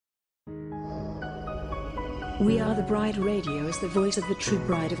We Are the Bride Radio is the voice of the true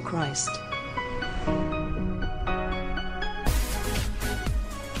bride of Christ.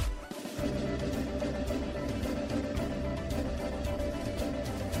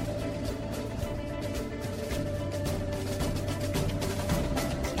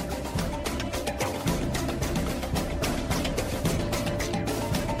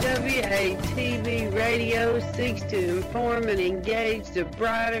 WATV Radio seeks to inform and engage the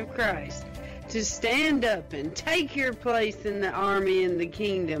bride of Christ to stand up and take your place in the army and the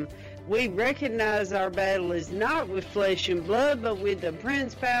kingdom. We recognize our battle is not with flesh and blood, but with the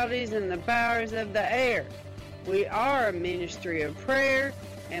principalities and the powers of the air. We are a ministry of prayer,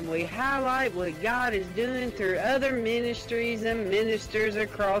 and we highlight what God is doing through other ministries and ministers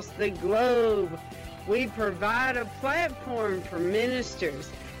across the globe. We provide a platform for ministers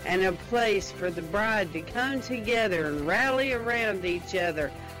and a place for the bride to come together and rally around each other,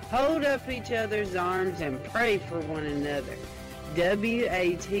 hold up each other's arms, and pray for one another.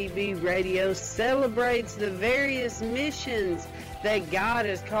 WATV Radio celebrates the various missions that God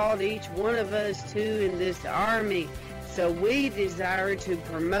has called each one of us to in this army. So we desire to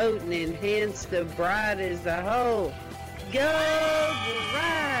promote and enhance the bride as a whole. Go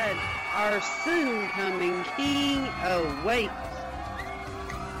bride! Our soon-coming King awaits.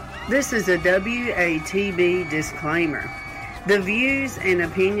 This is a WATB disclaimer. The views and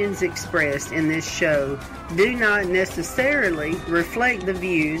opinions expressed in this show do not necessarily reflect the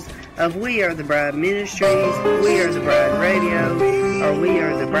views of We Are the Bride Ministries, We Are the Bride Radio, or We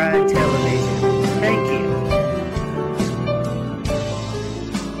Are the Bride Television. Thank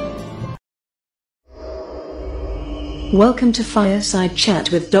you. Welcome to Fireside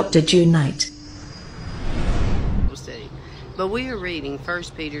Chat with Dr. Jew Knight. But we are reading 1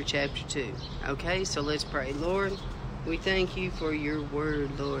 Peter chapter 2. Okay, so let's pray. Lord, we thank you for your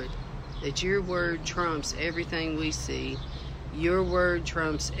word, Lord, that your word trumps everything we see. Your word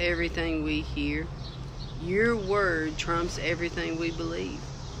trumps everything we hear. Your word trumps everything we believe.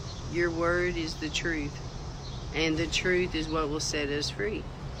 Your word is the truth, and the truth is what will set us free.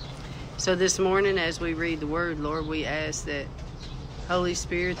 So this morning as we read the word, Lord, we ask that, Holy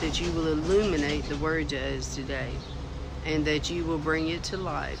Spirit, that you will illuminate the word to us today, and that you will bring it to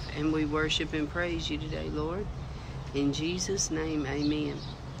life. And we worship and praise you today, Lord. In Jesus' name, amen.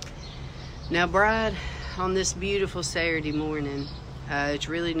 Now, bride, on this beautiful Saturday morning, it's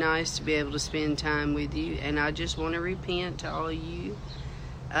really nice to be able to spend time with you. And I just want to repent to all of you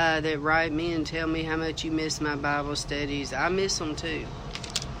that write me and tell me how much you miss my Bible studies. I miss them too.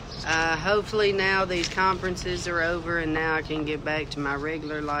 Hopefully now these conferences are over and now I can get back to my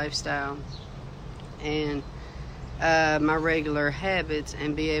regular lifestyle and my regular habits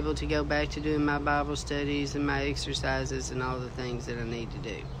and be able to go back to doing my Bible studies and my exercises and all the things that I need to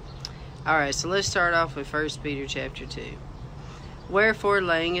do. Alright, so let's start off with 1 Peter chapter 2. Wherefore,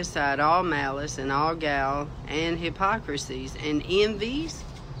 laying aside all malice and all guile and hypocrisies and envies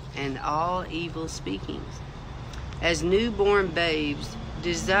and all evil speakings, as newborn babes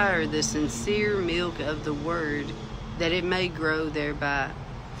desire the sincere milk of the word, that it may grow thereby.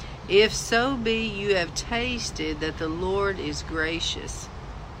 If so be you have tasted that the Lord is gracious.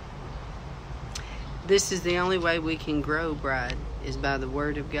 This is the only way we can grow, bride, is by the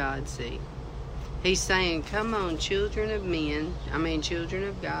word of God, see. He's saying, come on, children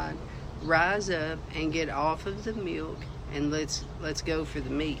of God, rise up and get off of the milk and let's go for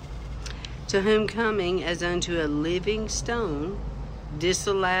the meat. To whom coming as unto a living stone,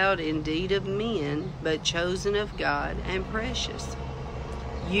 disallowed indeed of men, but chosen of God and precious.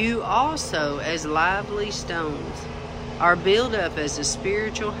 You also, as lively stones, are built up as a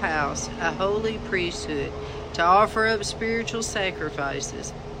spiritual house, a holy priesthood, to offer up spiritual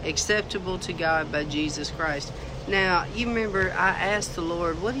sacrifices, acceptable to God by Jesus Christ. Now, you remember I asked the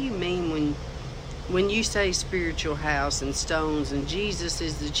Lord, what do you mean when you say spiritual house and stones, and Jesus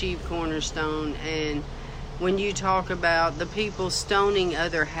is the chief cornerstone, and when you talk about the people stoning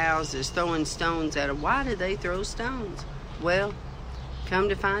other houses, throwing stones at them, why do they throw stones? Well, come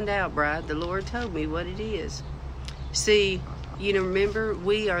to find out, bride, the Lord told me what it is. See, remember,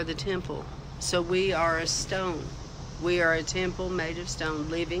 we are the temple. So we are a stone. We are a temple made of stone,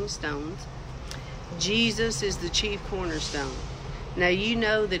 living stones. Jesus is the chief cornerstone. Now, you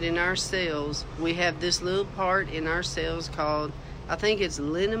know that in our cells, we have this little part in our cells called, I think it's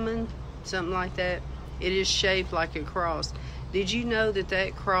liniment, something like that. It is shaped like a cross. Did you know that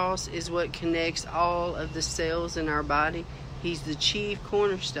that cross is what connects all of the cells in our body? He's the chief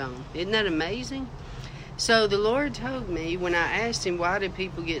cornerstone. Isn't that amazing? So the Lord told me when I asked him, why did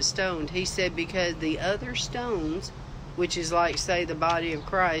people get stoned? He said, because the other stones, which is like, say, the body of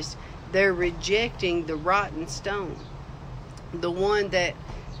Christ, They're rejecting the rotten stone, the one that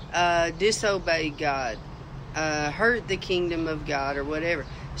disobeyed God, hurt the kingdom of God or whatever.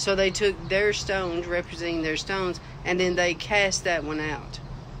 So they took their stones, representing their stones, and then they cast that one out.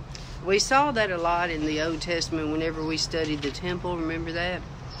 We saw that a lot in the Old Testament whenever we studied the temple. Remember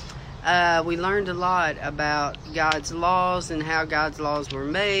that? We learned a lot about God's laws and how God's laws were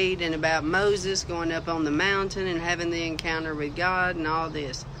made, and about Moses going up on the mountain and having the encounter with God and all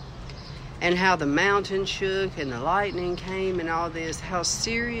this. And how the mountain shook and the lightning came and all this. How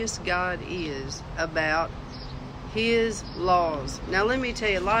serious God is about His laws. Now let me tell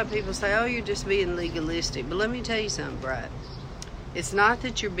you, a lot of people say, oh, you're just being legalistic. But let me tell you something, Bride. It's not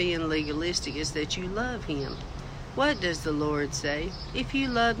that you're being legalistic, it's that you love Him. What does the Lord say? If you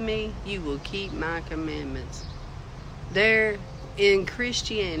love me, you will keep my commandments. In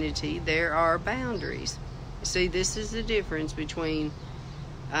Christianity, there are boundaries. See, this is the difference between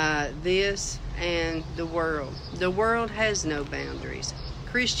this and the world. The world has no boundaries.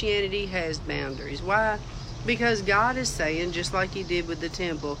 Christianity has boundaries. Why? Because God is saying, just like He did with the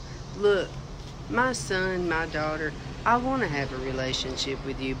temple, look, my son, my daughter, I want to have a relationship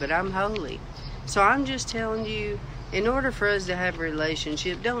with you, but I'm holy. So I'm just telling you, in order for us to have a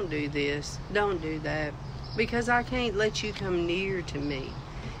relationship, don't do this, don't do that, because I can't let you come near to me.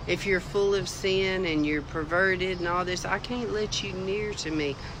 If you're full of sin and you're perverted and all this, I can't let you near to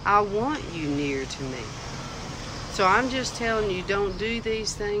me. I want you near to me. So I'm just telling you, don't do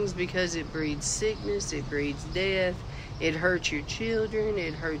these things, because it breeds sickness, it breeds death, it hurts your children,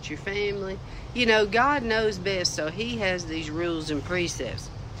 it hurts your family. You know, God knows best, so He has these rules and precepts.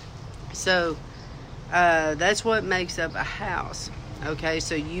 So that's what makes up a house. Okay,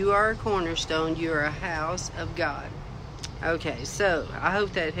 so you are a cornerstone, you are a house of God. Okay, so I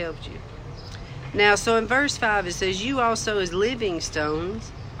hope that helped you. Now, so in verse 5 it says, you also as living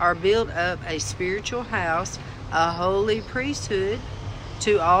stones are built up a spiritual house, a holy priesthood,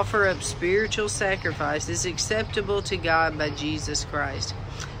 to offer up spiritual sacrifices acceptable to God by Jesus Christ.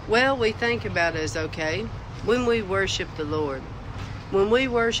 Well, we think about us, okay, when we worship the Lord. When we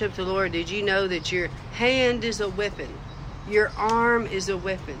worship the Lord, did you know that your hand is a weapon? Your arm is a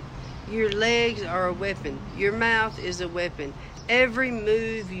weapon. Your legs are a weapon. Your mouth is a weapon. Every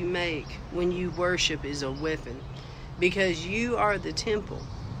move you make when you worship is a weapon, because you are the temple.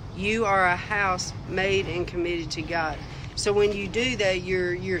 You are a house made and committed to God. So when you do that,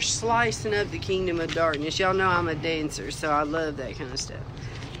 you're slicing up the kingdom of darkness. Y'all know I'm a dancer, so I love that kind of stuff.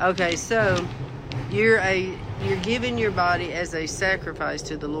 Okay, so you're giving your body as a sacrifice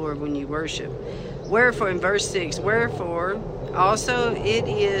to the Lord when you worship. Wherefore, in verse 6, wherefore also it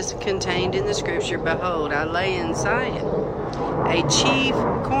is contained in the scripture, behold, I lay in Zion a chief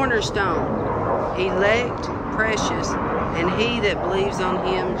cornerstone, elect, precious, and he that believes on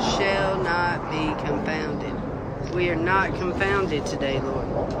Him shall not be confounded. We are not confounded today, Lord.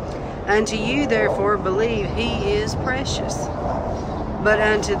 Unto you therefore believe He is precious. But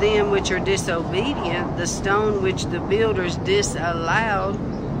unto them which are disobedient, the stone which the builders disallowed,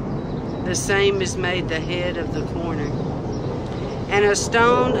 the same is made the head of the corner. And a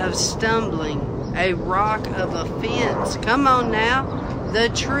stone of stumbling, a rock of offense. Come on now. The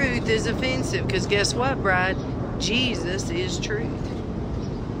truth is offensive. Because guess what, bride? Jesus is truth.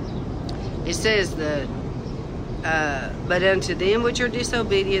 It says that, but unto them which are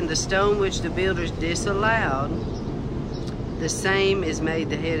disobedient, the stone which the builders disallowed, the same is made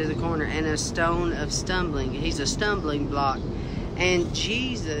the head of the corner, and a stone of stumbling. He's a stumbling block. And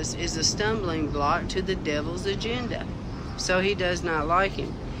Jesus is a stumbling block to the devil's agenda. So He does not like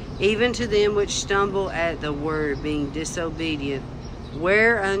Him. Even to them which stumble at the word, being disobedient,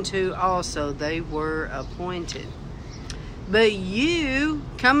 whereunto also they were appointed. But you,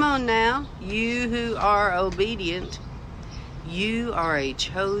 come on now, you who are obedient, you are a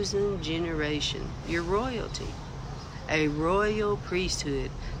chosen generation. You're royalty. A royal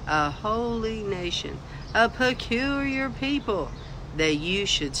priesthood, a holy nation, a peculiar people, that you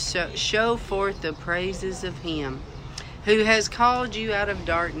should show forth the praises of Him who has called you out of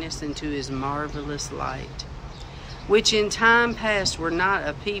darkness into His marvelous light, which in time past were not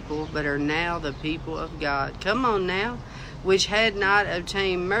a people, but are now the people of God. Come on now. Which had not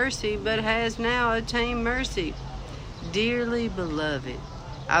obtained mercy, but has now obtained mercy. Dearly beloved,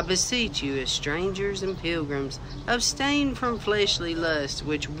 I beseech you, as strangers and pilgrims, abstain from fleshly lusts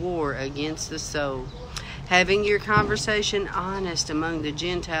which war against the soul, having your conversation honest among the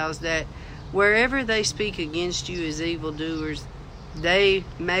Gentiles, that wherever they speak against you as evildoers, they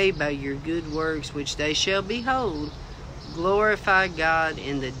may by your good works which they shall behold, glorify God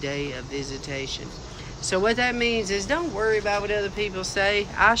in the day of visitation. So what that means is don't worry about what other people say.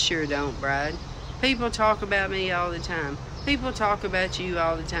 I sure don't, Bride. People talk about me all the time. People talk about you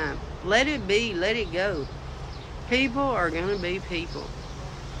all the time. Let it be. Let it go. People are going to be people.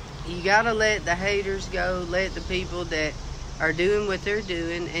 You got to let the haters go. Let the people that are doing what they're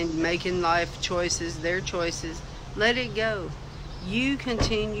doing and making life choices, their choices, let it go. You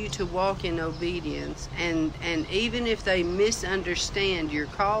continue to walk in obedience. And even if they misunderstand your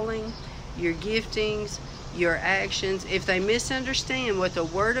calling, your giftings, your actions, if they misunderstand what the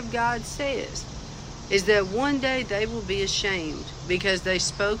Word of God says, is that one day they will be ashamed because they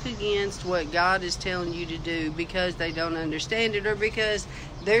spoke against what God is telling you to do because they don't understand it, or because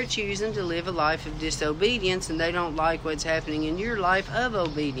they're choosing to live a life of disobedience and they don't like what's happening in your life of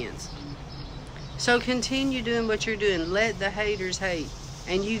obedience. So continue doing what you're doing. Let the haters hate,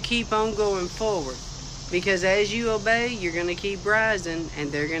 and you keep on going forward, because as you obey, you're going to keep rising and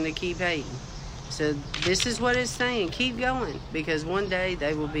they're going to keep hating. So this is what it's saying. Keep going, because one day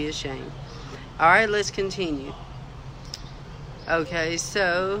they will be ashamed. All right, let's continue. Okay,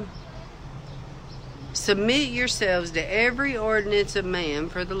 so submit yourselves to every ordinance of man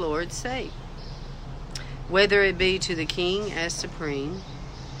for the Lord's sake, whether it be to the king as supreme,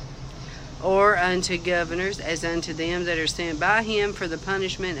 or unto governors as unto them that are sent by him for the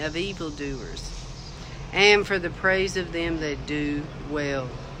punishment of evildoers, and for the praise of them that do well.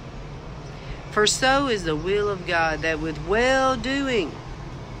 For so is the will of God, that with well-doing,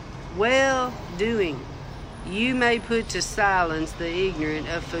 you may put to silence the ignorant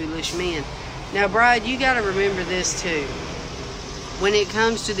of foolish men. Now, Bride, you got to remember this too, when it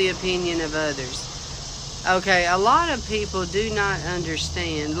comes to the opinion of others. Okay, a lot of people do not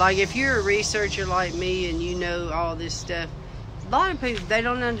understand. Like, if you're a researcher like me and you know all this stuff, a lot of people, they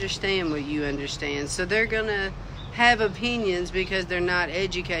don't understand what you understand. So they're going to have opinions because they're not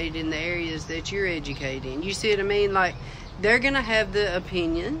educated in the areas that you're educated in. You see what I mean? Like, they're going to have the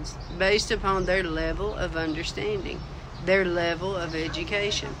opinions based upon their level of understanding, their level of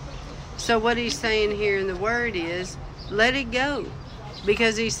education. So what he's saying here in the Word is, let it go.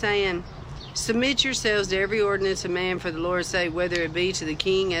 Because he's saying, submit yourselves to every ordinance of man for the Lord's sake, whether it be to the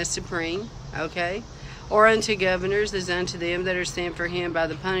king as supreme, okay, or unto governors as unto them that are sent for him by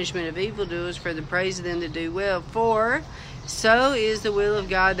the punishment of evildoers, for the praise of them that do well. For so is the will of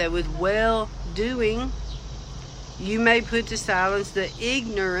God, that with well-doing you may put to silence the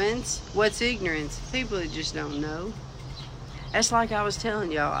ignorance. What's ignorance? People that just don't know. That's like I was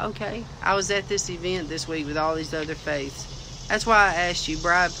telling y'all, okay, I was at this event this week with all these other faiths. That's why I asked you,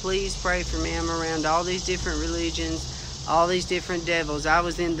 Bride, please pray for me. I'm around all these different religions, all these different devils. I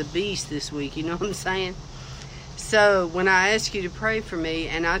was in the beast this week, you know what I'm saying? So when I asked you to pray for me,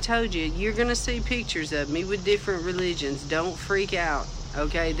 and I told you, you're going to see pictures of me with different religions. Don't freak out,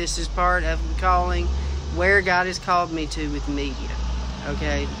 okay? This is part of the calling, where God has called me to with media,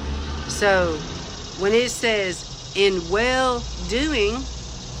 okay? So when it says, in well-doing,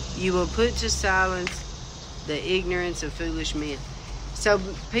 you will put to silence the ignorance of foolish men. So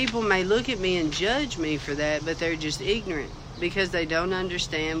people may look at me and judge me for that, but they're just ignorant because they don't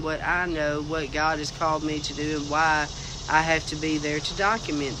understand what I know, what God has called me to do, and why I have to be there to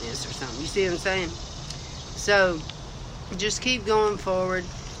document this or something. You see what I'm saying? So just keep going forward.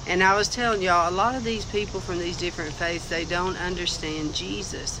 And I was telling y'all, a lot of these people from these different faiths, they don't understand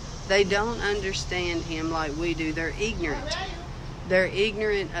Jesus. They don't understand him like we do. They're ignorant. They're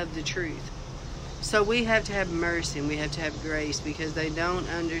ignorant of the truth. So we have to have mercy and we have to have grace, because they don't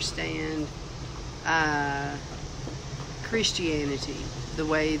understand Christianity the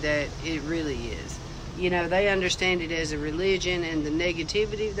way that it really is. You know, they understand it as a religion and the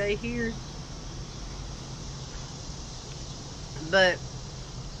negativity they hear, but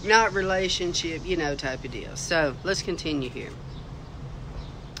not relationship, you know, type of deal. So let's continue here.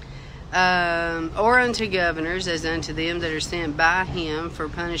 Or unto governors as unto them that are sent by him for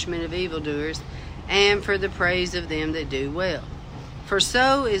punishment of evildoers, and for the praise of them that do well. For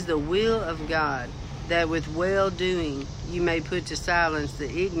so is the will of God, that with well-doing you may put to silence the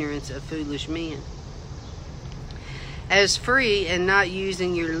ignorance of foolish men. As free, and not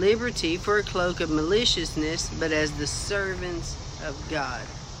using your liberty for a cloak of maliciousness, but as the servants of God.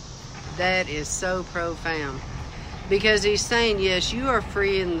 That is so profound. Because he's saying, yes, you are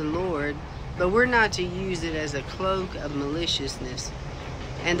free in the Lord, but we're not to use it as a cloak of maliciousness.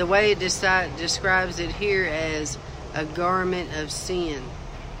 And the way it describes it here as a garment of sin.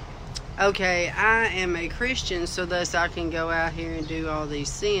 Okay, I am a Christian, so thus I can go out here and do all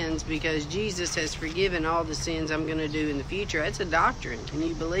these sins because Jesus has forgiven all the sins I'm going to do in the future. That's a doctrine. Can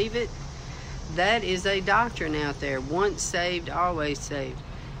you believe it? That is a doctrine out there. Once saved, always saved.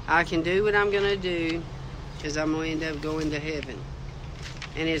 I can do what I'm going to do because I'm going to end up going to heaven.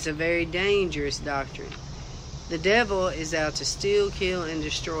 And it's a very dangerous doctrine. The devil is out to steal, kill, and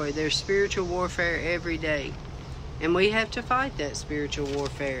destroy. There's spiritual warfare every day. And we have to fight that spiritual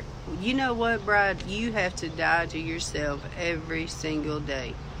warfare. You know what, bride? You have to die to yourself every single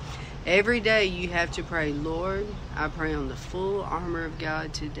day. Every day you have to pray, Lord, I pray on the full armor of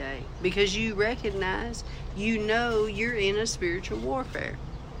God today. Because you recognize, you know you're in a spiritual warfare.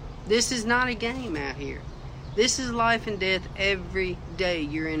 This is not a game out here. This is life and death every day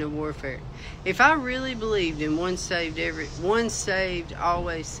you're in a warfare. If I really believed in once saved,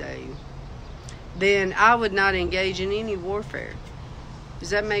 always saved, then I would not engage in any warfare. Does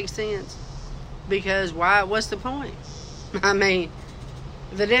that make sense? Because why? What's the point? I mean,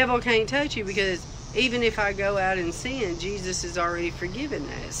 the devil can't touch you because even if I go out and sin, Jesus has already forgiven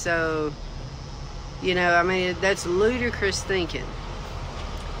that. So, you know, I mean, that's ludicrous thinking.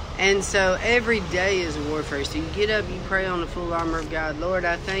 And so every day is a warfare. So you get up, you pray on the full armor of God. Lord,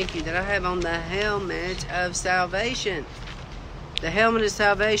 I thank you that I have on the helmet of salvation. The helmet of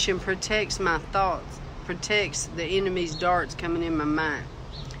salvation protects my thoughts, protects the enemy's darts coming in my mind.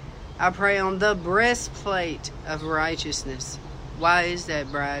 I pray on the breastplate of righteousness. Why is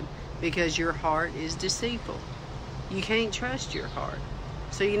that, bride? Because your heart is deceitful. You can't trust your heart.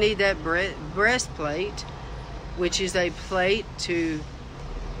 So you need that breastplate, which is a plate to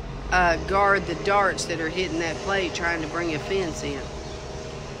guard the darts that are hitting that plate trying to bring offense in.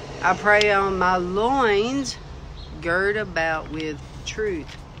 I pray on my loins, gird about with truth.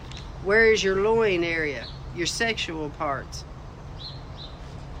 Where is your loin area? Your sexual parts.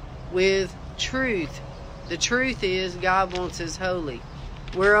 With truth. The truth is God wants us holy.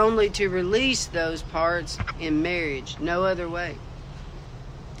 We're only to release those parts in marriage. No other way.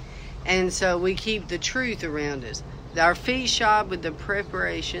 And so we keep the truth around us. Our feet shod with the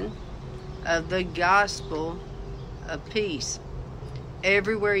preparation of the gospel of peace.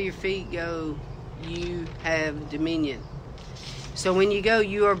 Everywhere your feet go, you have dominion. So when you go,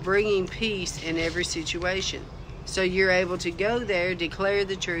 you are bringing peace in every situation. So you're able to go there, declare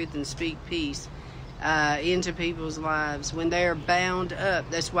the truth, and speak peace into people's lives when they are bound up.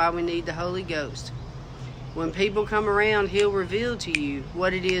 That's why we need the Holy Ghost. When people come around, He'll reveal to you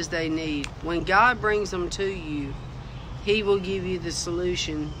what it is they need. When God brings them to you, He will give you the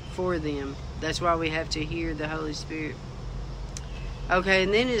solution for them. That's why we have to hear the Holy Spirit. Okay,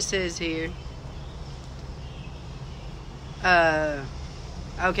 and then it says here, okay,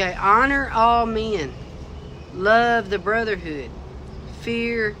 honor all men, love the brotherhood,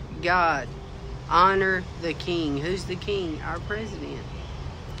 fear God, honor the king. Who's the king? Our president.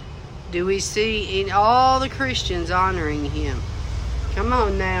 Do we see in all the Christians honoring him? Come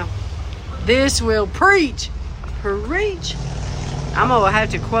on now. This will preach. Preach. I'm going to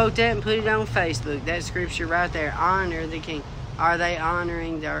have to quote that and put it on Facebook. That scripture right there. Honor the king. Are they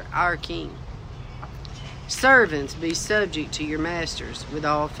honoring our king? Servants, be subject to your masters with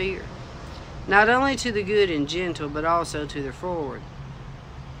all fear. Not only to the good and gentle, but also to the forward.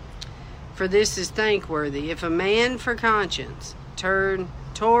 For this is thankworthy. If a man for conscience turn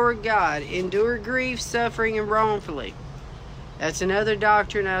toward God, endure grief, suffering, and wrongfully. That's another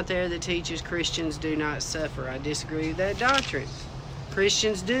doctrine out there that teaches Christians do not suffer. I disagree with that doctrine.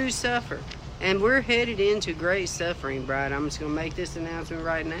 Christians do suffer. And we're headed into great suffering, bride. I'm just going to make this announcement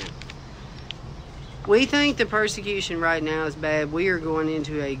right now. We think the persecution right now is bad. We are going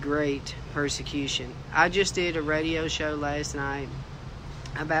into a great persecution. I just did a radio show last night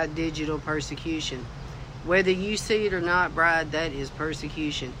about digital persecution. Whether you see it or not, bride, that is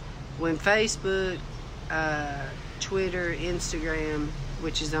persecution. When Facebook, Twitter, Instagram,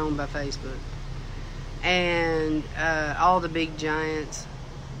 which is owned by Facebook, and all the big giants,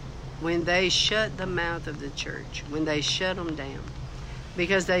 when they shut the mouth of the church, when they shut them down,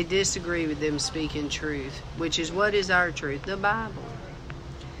 because they disagree with them speaking truth, which is what is our truth? The Bible.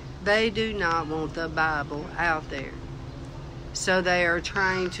 They do not want the Bible out there. So they are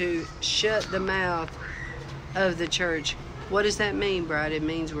trying to shut the mouth of the church. What does that mean, bride? It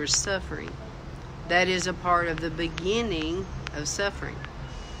means we're suffering. That is a part of the beginning of suffering.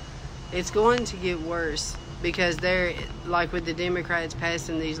 It's going to get worse because they're, like with the Democrats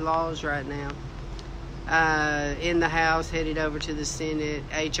passing these laws right now, in the House, headed over to the Senate,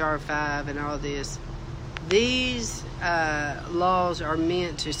 H.R. 5 and all this. These laws are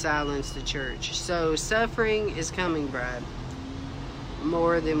meant to silence the church. So suffering is coming, bride,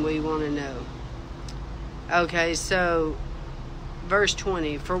 more than we want to know. Okay, so verse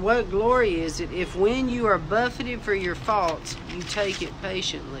 20, for what glory is it if when you are buffeted for your faults, you take it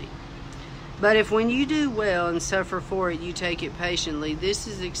patiently? But if when you do well and suffer for it, you take it patiently, this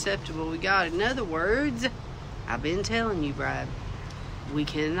is acceptable with God. In other words, I've been telling you, bride, we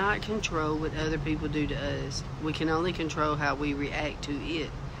cannot control what other people do to us. We can only control how we react to it.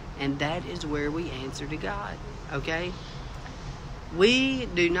 And that is where we answer to God, okay? We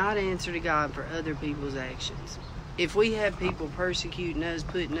do not answer to God for other people's actions. If we have people persecuting us,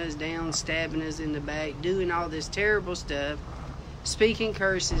 putting us down, stabbing us in the back, doing all this terrible stuff, speaking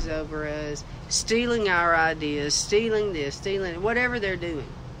curses over us, stealing our ideas, stealing this, stealing whatever they're doing,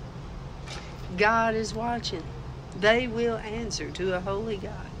 God is watching. They will answer to a holy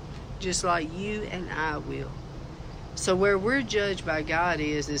God, just like you and I will. So where we're judged by God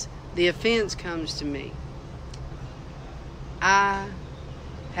is the offense comes to me. I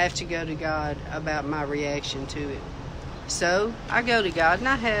have to go to God about my reaction to it. So I go to God, and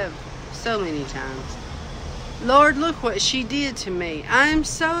I have so many times. Lord, look what she did to me. I'm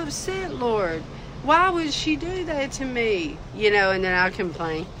so upset, Lord. Why would she do that to me? You know, and then I'll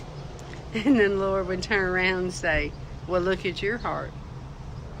complain. And then Lord would turn around and say, well, look at your heart.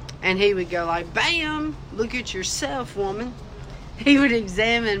 And he would go like, bam, look at yourself, woman. He would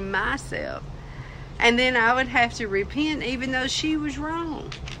examine myself. And then I would have to repent even though she was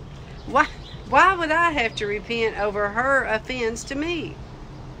wrong. Why would I have to repent over her offense to me?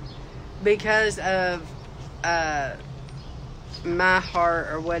 Because of my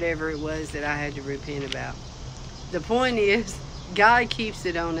heart or whatever it was that I had to repent about. The point is, God keeps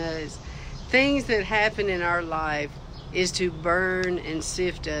it on us. Things that happen in our life is to burn and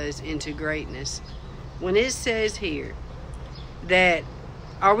sift us into greatness. When it says here that,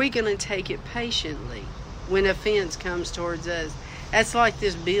 are we going to take it patiently when offense comes towards us? That's like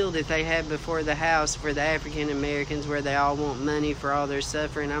this bill that they have before the House for the African Americans where they all want money for all their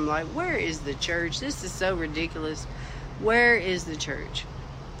suffering. I'm like, where is the church? This is so ridiculous. Where is the church?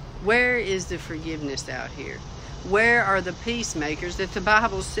 Where is the forgiveness out here? Where are the peacemakers that the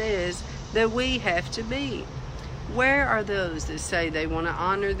Bible says that we have to be? Where are those that say they want to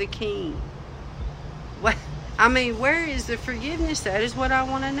honor the king? What? I mean, where is the forgiveness? That is what I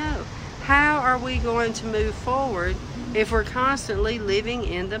want to know. How are we going to move forward if we're constantly living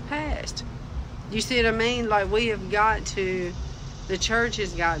in the past? You see what I mean? Like, we have got to, the church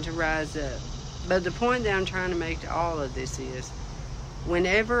has got to rise up. But the point that I'm trying to make to all of this is,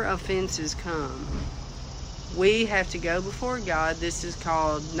 whenever offenses come, we have to go before God. This is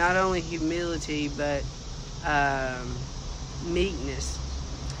called not only humility, but meekness.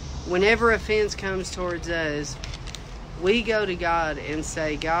 Whenever offense comes towards us, we go to God and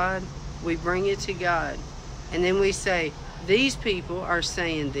say, God, we bring it to God. And then we say, these people are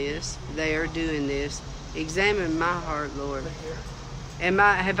saying this, they are doing this. Examine my heart, Lord.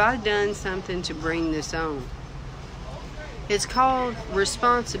 Have I done something to bring this on? It's called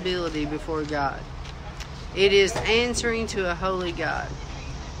responsibility before God. It is answering to a holy God.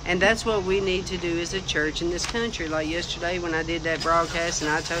 And that's what we need to do as a church in this country. Like yesterday when I did that broadcast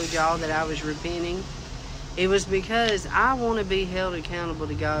and I told y'all that I was repenting, it was because I want to be held accountable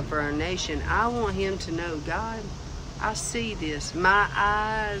to God for our nation. I want him to know, God, I see this. My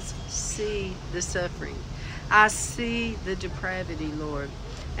eyes see the suffering. I see the depravity, Lord.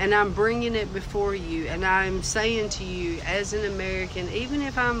 And I'm bringing it before you. And I'm saying to you, as an American, even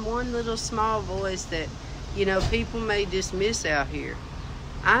if I'm one little small voice that, you know, people may dismiss out here,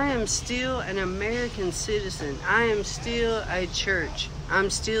 I am still an American citizen. I am still a church. I'm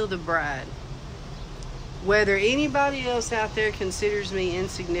still the bride. Whether anybody else out there considers me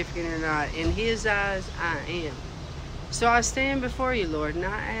insignificant or not, in his eyes, I am. So I stand before you, Lord, and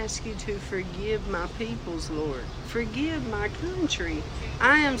I ask you to forgive my peoples, Lord. Forgive my country.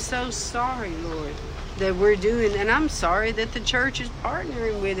 I am so sorry, Lord, that we're doing, and I'm sorry that the church is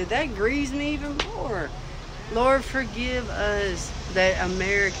partnering with it. That grieves me even more. Lord, forgive us that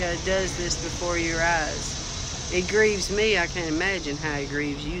America does this before your eyes. It grieves me. I can't imagine how it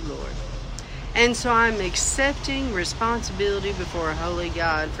grieves you, Lord. And so I'm accepting responsibility before a holy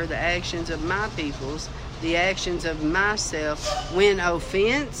God for the actions of my peoples, the actions of myself. When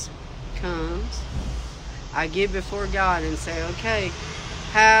offense comes, I get before God and say, okay,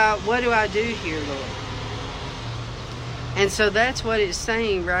 what do I do here, Lord? And so that's what it's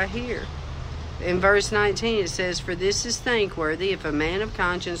saying right here. In verse 19 it says, for this is thankworthy if a man of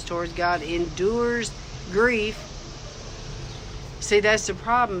conscience towards God endures grief. See, that's the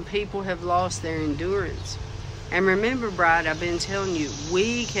problem. People have lost their endurance. And remember, bride, I've been telling you,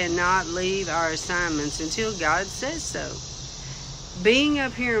 we cannot leave our assignments until God says so. Being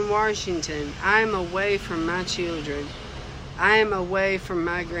up here in Washington, I am away from my children. I am away from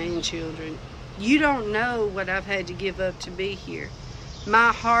my grandchildren. You don't know what I've had to give up to be here.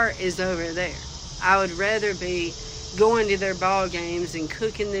 My heart is over there. I would rather be going to their ball games and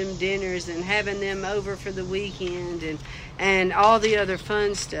cooking them dinners and having them over for the weekend and all the other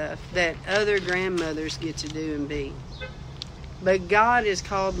fun stuff that other grandmothers get to do and be. But God has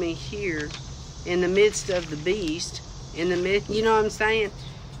called me here in the midst of the beast, in the midst, you know what I'm saying?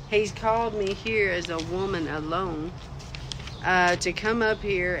 He's called me here as a woman alone to come up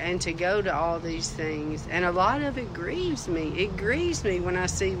here and to go to all these things. And a lot of it grieves me. It grieves me when I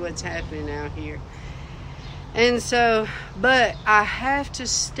see what's happening out here. And so, but I have to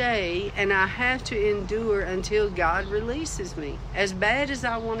stay and I have to endure until God releases me. As bad as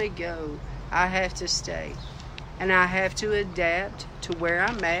I want to go, I have to stay. And I have to adapt to where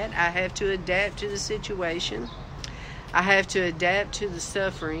I'm at. I have to adapt to the situation. I have to adapt to the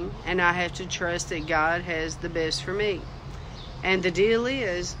suffering. And I have to trust that God has the best for me. And the deal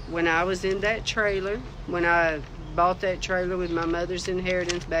is, when I was in that trailer, when I bought that trailer with my mother's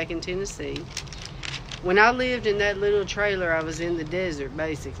inheritance back in Tennessee, when I lived in that little trailer, I was in the desert,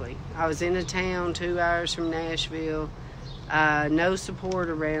 basically. I was in a town 2 hours from Nashville, no support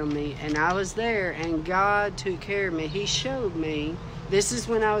around me, and I was there, and God took care of me. He showed me, this is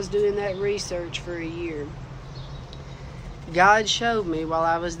when I was doing that research for a year. God showed me while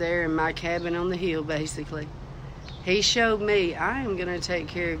I was there in my cabin on the hill, basically. He showed me, I am going to take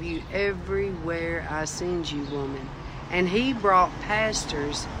care of you everywhere I send you, woman. And he brought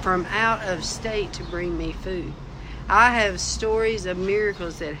pastors from out of state to bring me food. I have stories of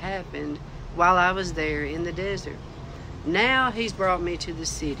miracles that happened while I was there in the desert. Now he's brought me to the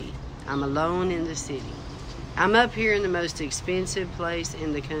city. I'm alone in the city. I'm up here in the most expensive place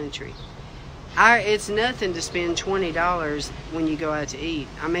in the country. It's nothing to spend $20 when you go out to eat.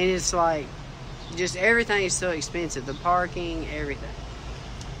 I mean, it's like, just everything is so expensive. The parking, everything.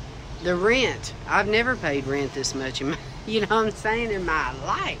 The rent, I've never paid rent this much, you know what I'm saying, in my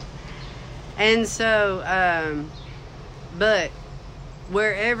life. And so, but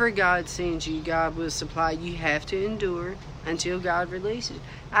wherever God sends you, God will supply. You have to endure until God releases.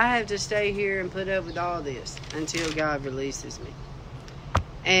 I have to stay here and put up with all this until God releases me.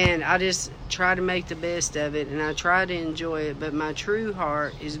 And I just try to make the best of it, and I try to enjoy it, but my true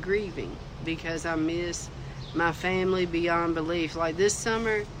heart is grieving because I miss my family beyond belief. Like this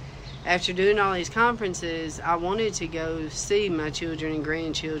summer, after doing all these conferences, I wanted to go see my children and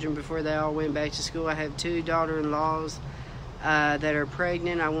grandchildren before they all went back to school. I have 2 daughter-in-laws that are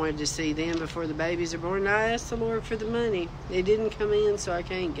pregnant. I wanted to see them before the babies are born. And I asked the Lord for the money. It didn't come in, so I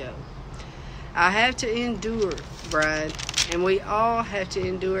can't go. I have to endure, bride, and we all have to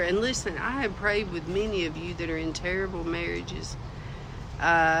endure. And listen, I have prayed with many of you that are in terrible marriages.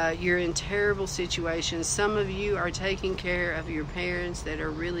 You're in terrible situations. Some of you are taking care of your parents that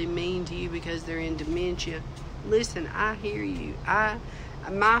are really mean to you because they're in dementia. Listen, I hear you.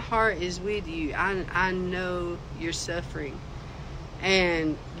 My heart is with you. I know you're suffering.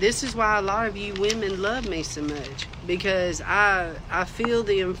 And this is why a lot of you women love me so much, because I feel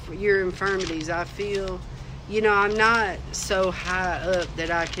your infirmities. I feel, you know, I'm not so high up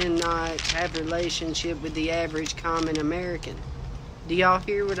that I cannot have a relationship with the average common American. Do y'all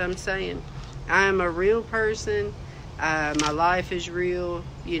hear what I'm saying? I am a real person. My life is real.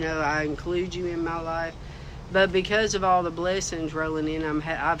 You know, I include you in my life. But because of all the blessings rolling in,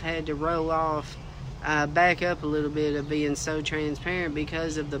 I've had to roll off, back up a little bit of being so transparent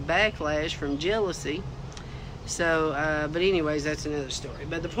because of the backlash from jealousy. So, but anyways, that's another story.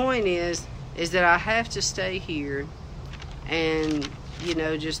 But the point is that I have to stay here and, you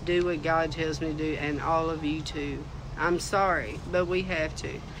know, just do what God tells me to do, and all of you too. I'm sorry, but we have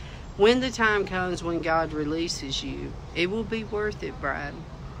to. When the time comes when God releases you, it will be worth it, bride,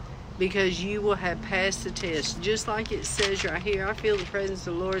 because you will have passed the test. Just like it says right here, I feel the presence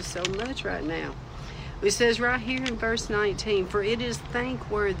of the Lord so much right now. It says right here in verse 19, for it is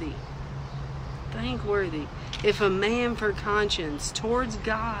thankworthy, if a man for conscience towards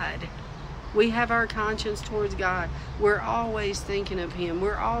God, we have our conscience towards God, we're always thinking of Him,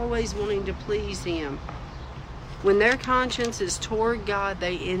 we're always wanting to please Him. When their conscience is toward God,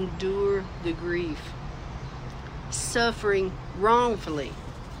 they endure the grief, suffering wrongfully.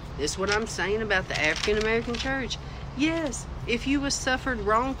 This is what I'm saying about the African American church. Yes, if you was suffered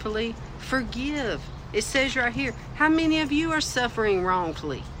wrongfully, forgive. It says right here, how many of you are suffering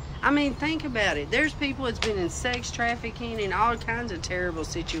wrongfully? I mean, think about it. There's people that's been in sex trafficking and all kinds of terrible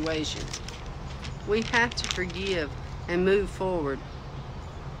situations. We have to forgive and move forward.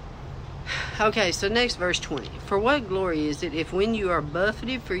 Okay, so next verse 20. For what glory is it if when you are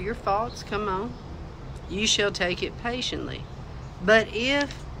buffeted for your faults, come on, you shall take it patiently. But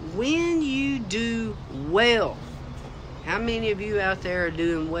if when you do well, How many of you out there are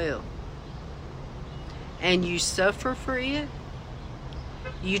doing well? And you suffer for it?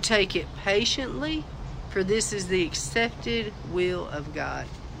 You take it patiently, for this is the accepted will of God.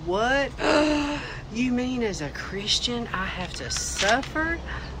 What? You mean as a Christian I have to suffer?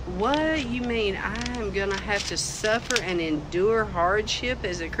 What? You mean I am going to have to suffer and endure hardship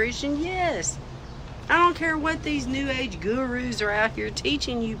as a Christian? Yes. I don't care what these new age gurus are out here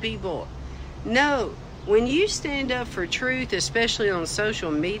teaching you people. No. When you stand up for truth, especially on social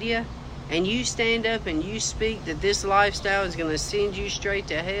media, and you stand up and you speak that this lifestyle is going to send you straight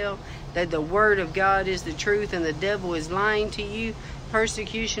to hell, that the word of God is the truth and the devil is lying to you,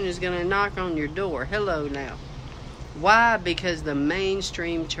 persecution is going to knock on your door. Hello now. Why? Because the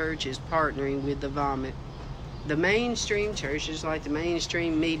mainstream church is partnering with the vomit. The mainstream churches, like the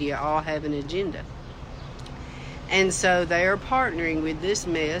mainstream media, all have an agenda. And so they are partnering with this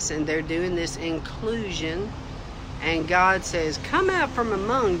mess, and they're doing this inclusion. And God says, come out from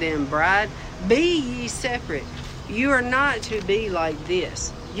among them, bride. Be ye separate. You are not to be like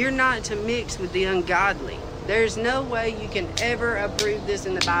this. You're not to mix with the ungodly. There's no way you can ever approve this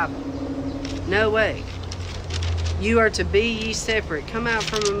in the Bible. No way. You are to be ye separate. Come out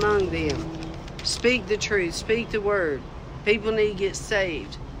from among them. Speak the truth. Speak the word. People need to get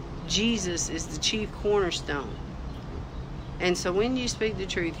saved. Jesus is the chief cornerstone. And so when you speak the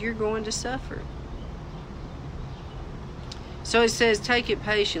truth, you're going to suffer. So it says, take it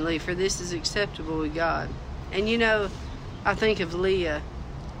patiently, for this is acceptable with God. And you know, I think of Leah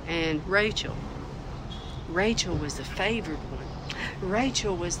and Rachel. Rachel was the favored one.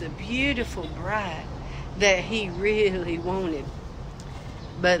 Rachel was the beautiful bride that he really wanted.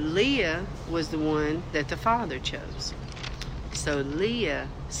 But Leah was the one that the father chose. So Leah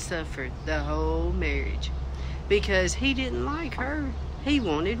suffered the whole marriage because he didn't like her. He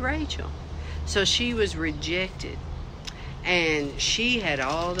wanted Rachel. So she was rejected. And she had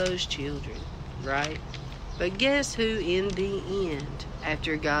all those children, right? But guess who in the end,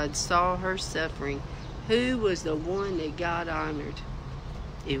 after God saw her suffering, who was the one that God honored?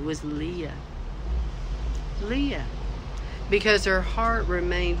 It was Leah. Leah. Because her heart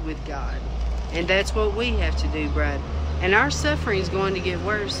remained with God. And that's what we have to do, bride. And our suffering is going to get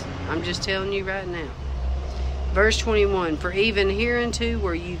worse. I'm just telling you right now. Verse 21, for even hereunto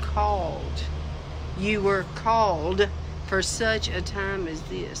were you called. You were called for such a time as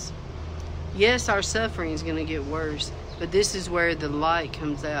this. Yes, our suffering is going to get worse, but this is where the light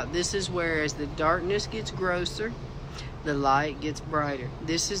comes out. This is where, as the darkness gets grosser, the light gets brighter.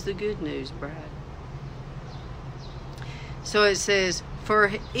 This is the good news, bride. So it says,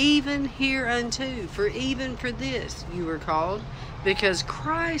 for even hereunto, for even for this you were called, because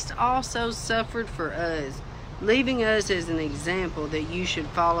Christ also suffered for us, leaving us as an example that you should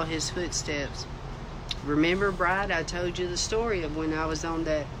follow his footsteps. Remember, bride, I told you the story of when I was on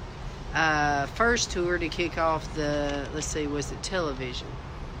that first tour to kick off the, let's see, was it television?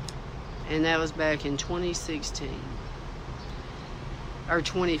 And that was back in 2016. Or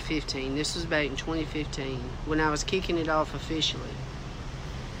 2015. This was back in 2015 when I was kicking it off officially.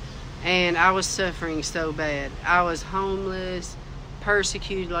 And I was suffering so bad. I was homeless,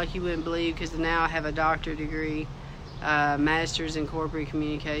 persecuted like you wouldn't believe, because now I have a doctorate degree, master's in corporate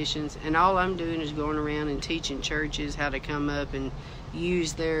communications, and all I'm doing is going around and teaching churches how to come up and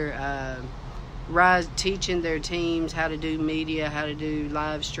use their teaching their teams how to do media, how to do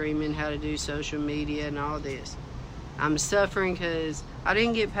live streaming, how to do social media, and all this. I'm suffering because I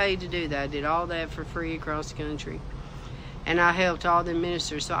didn't get paid to do that. I did all that for free across the country. And I helped all the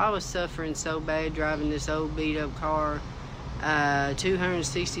ministers. So I was suffering so bad driving this old beat up car,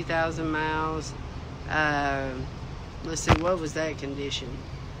 260,000 miles. Let's see, what was that condition?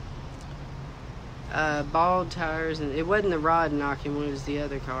 Bald tires, and it wasn't the rod knocking one, it was the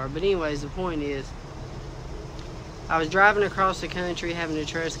other car. But anyways, the point is, I was driving across the country having to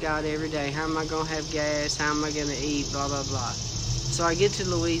trust God every day. How am I going to have gas? How am I going to eat? Blah, blah, blah. So I get to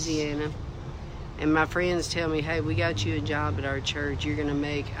Louisiana, and my friends tell me, hey, we got you a job at our church. You're going to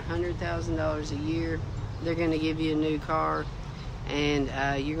make $100,000 a year. They're going to give you a new car, and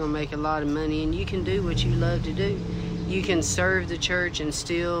you're going to make a lot of money, and you can do what you love to do. You can serve the church and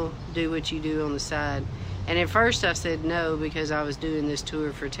still do what you do on the side. And at first I said no because I was doing this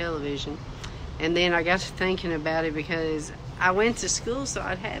tour for television. And then I got to thinking about it because I went to school so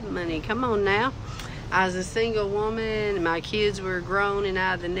I'd have money. Come on now. I was a single woman. My kids were grown and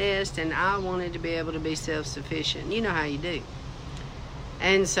out of the nest, and I wanted to be able to be self-sufficient. You know how you do.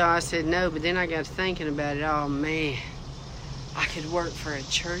 And so I said no, but then I got to thinking about it. Oh, man. I could work for a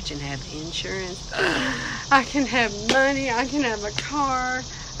church and have insurance. I can have money. I can have a car,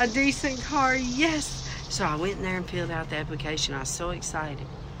 a decent car. Yes. So I went in there and filled out the application. I was so excited.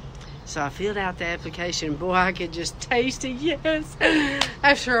 So I filled out the application. Boy, I could just taste it. Yes.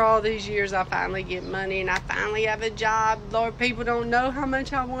 After all these years, I finally get money and I finally have a job. Lord, people don't know how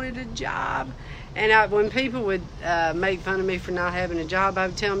much I wanted a job. And when people would make fun of me for not having a job, I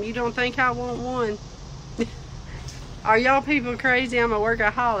would tell them, you don't think I want one? Are y'all people crazy? I'm a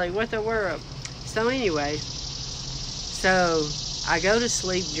workaholic. What the world? So anyway, so I go to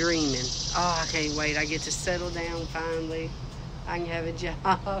sleep dreaming. Oh, I can't wait. I get to settle down finally. I can have a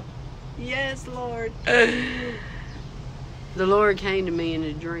job. Yes, Lord. The Lord came to me in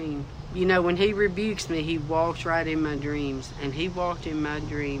a dream. You know, when he rebukes me, he walks right in my dreams. And he walked in my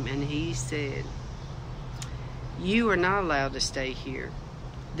dream and he said, you are not allowed to stay here.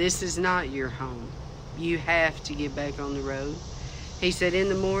 This is not your home. You have to get back on the road. He said, in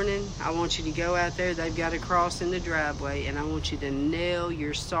the morning, I want you to go out there. They've got a cross in the driveway, and I want you to nail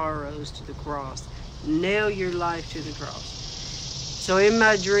your sorrows to the cross. Nail your life to the cross. So in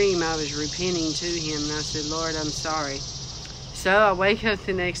my dream, I was repenting to him, and I said, Lord, I'm sorry. So I wake up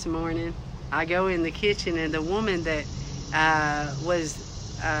the next morning. I go in the kitchen, and the woman that was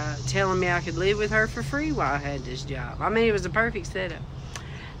telling me I could live with her for free while I had this job. I mean, it was a perfect setup.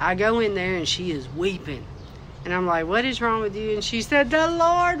 I go in there, and she is weeping. And I'm like, what is wrong with you? And she said, the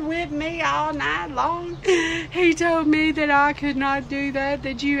Lord whipped me all night long. He told me that I could not do that,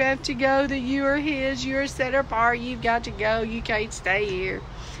 that you have to go, that you are his, you're set apart, you've got to go, you can't stay here.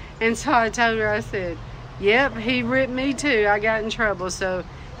 And so I told her, I said, yep, he ripped me too. I got in trouble. So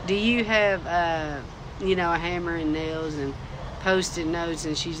do you have, you know, a hammer and nails and Post-it notes?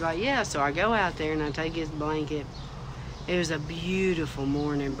 And she's like, yeah. So I go out there and I take his blanket. It was a beautiful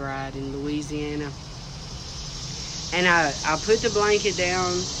morning bride in Louisiana. And I put the blanket down.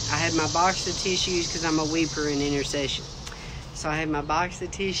 I had my box of tissues because I'm a weeper in intercession. So I had my box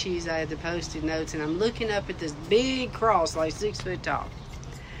of tissues. I had the Post-it notes. And I'm looking up at this big cross, like 6 foot tall.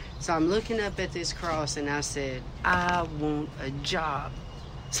 So I'm looking up at this cross and I said, I want a job.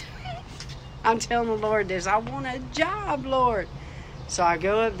 I'm telling the Lord this. I want a job, Lord. So I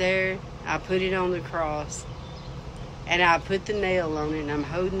go up there. I put it on the cross. And I put the nail on it. And I'm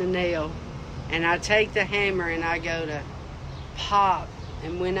holding the nail. And I take the hammer and I go to pop.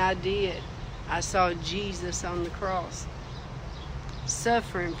 And when I did, I saw Jesus on the cross,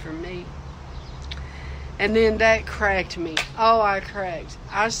 suffering for me. And then that cracked me. Oh, I cracked.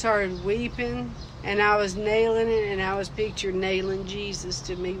 I started weeping and I was nailing it, and I was picturing nailing Jesus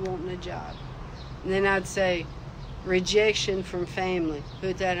to me wanting a job. And then I'd say, rejection from family.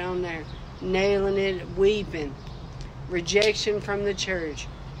 Put that on there. Nailing it, weeping. Rejection from the church.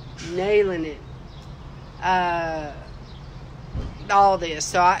 Nailing it. All this.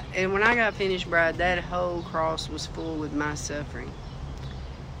 So and when I got finished, bride, that whole cross was full with my suffering.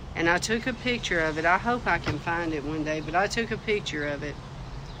 And I took a picture of it. I hope I can find it one day, but I took a picture of it.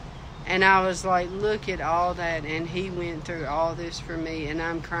 And I was like, look at all that. And he went through all this for me, and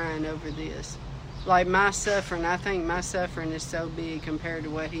I'm crying over this. Like my suffering, I think my suffering is so big compared to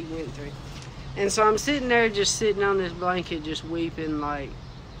what he went through. And so I'm sitting there just sitting on this blanket just weeping like,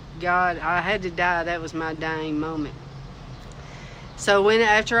 God, I had to die. That was my dying moment. So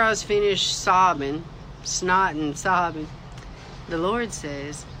after I was finished sobbing, snotting, sobbing, the Lord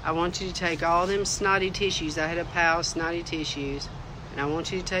says, I want you to take all them snotty tissues. I had a pile of snotty tissues. And I want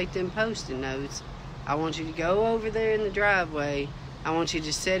you to take them Post-it notes. I want you to go over there in the driveway. I want you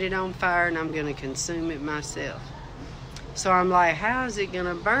to set it on fire, and I'm going to consume it myself. So I'm like, how is it going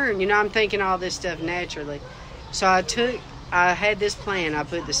to burn? You know, I'm thinking all this stuff naturally. So I had this plan. I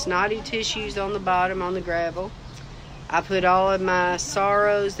put the snotty tissues on the bottom on the gravel. I put all of my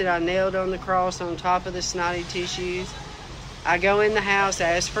sorrows that I nailed on the cross on top of the snotty tissues. I go in the house, I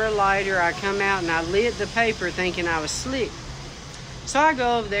ask for a lighter. I come out and I lit the paper thinking I was slick. So I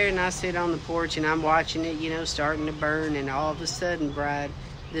go over there and I sit on the porch and I'm watching it, you know, starting to burn. And all of a sudden, bride,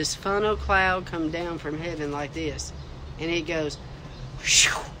 this funnel cloud come down from heaven like this. And it goes,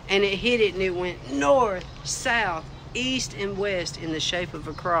 and it hit it and it went north, south, east, and west in the shape of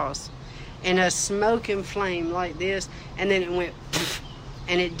a cross. And a smoke and flame like this. And then it went,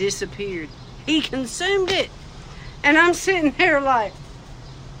 and it disappeared. He consumed it. And I'm sitting there like,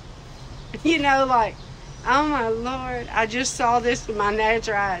 you know, like, oh my Lord, I just saw this with my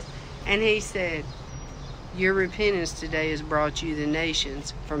natural eyes. And he said, your repentance today has brought you the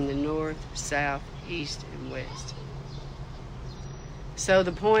nations from the north, south, east, and west. So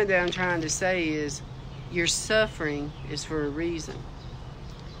the point that I'm trying to say is, your suffering is for a reason.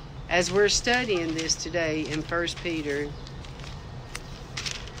 As we're studying this today in 1 Peter,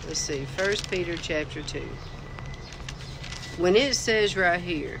 let's see, 1 Peter chapter 2. When it says right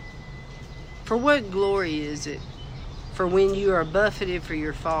here, For what glory is it? For when you are buffeted for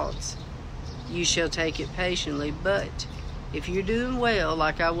your faults, you shall take it patiently. But if you're doing well,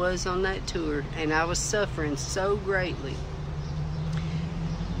 like I was on that tour, and I was suffering so greatly,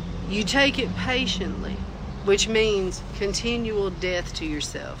 you take it patiently, which means continual death to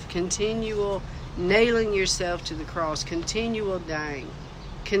yourself, continual nailing yourself to the cross, continual dying,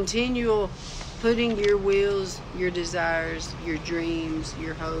 continual putting your wills, your desires, your dreams,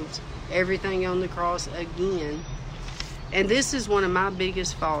 your hopes, everything on the cross again. And this is one of my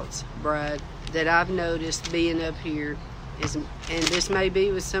biggest faults, Brad, that I've noticed being up here, and this may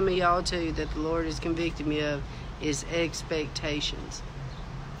be with some of y'all too, that the Lord has convicted me of, is expectations.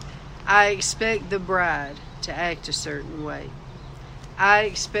 I expect the bride to act a certain way. I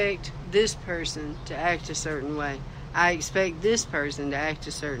expect this person to act a certain way. I expect this person to act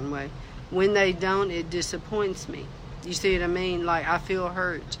a certain way. When they don't, it disappoints me. You see what I mean? Like, I feel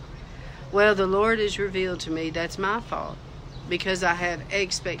hurt. Well, the Lord has revealed to me that's my fault, because I have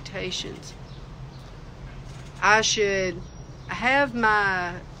expectations. I should have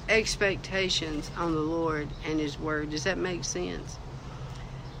my expectations on the Lord and His Word. Does that make sense?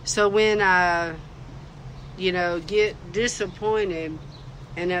 So when I, get disappointed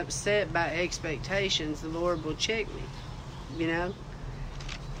and upset by expectations, the Lord will check me,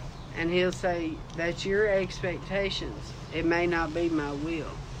 and He'll say, that's your expectations. It may not be my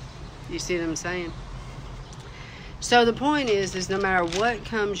will. You see what I'm saying? So the point is no matter what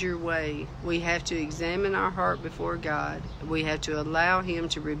comes your way, we have to examine our heart before God. We have to allow Him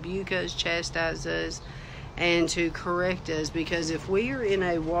to rebuke us, chastise us, and to correct us. Because if we are in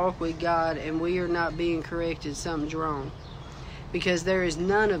a walk with God and we are not being corrected, something's wrong. Because there is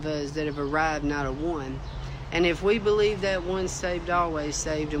none of us that have arrived, not a one. And if we believe that once saved, always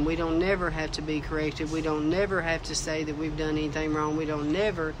saved, and we don't never have to be corrected, we don't never have to say that we've done anything wrong, we don't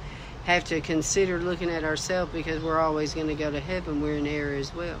never have to consider looking at ourselves because we're always going to go to heaven, we're in error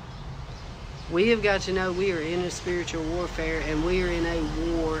as well. We have got to know we are in a spiritual warfare, and we are in a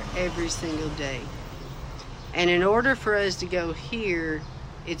war every single day. And in order for us to go here,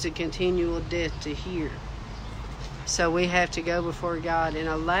 it's a continual death to here. So we have to go before God and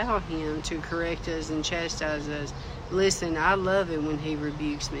allow Him to correct us and chastise us. Listen, I love it when He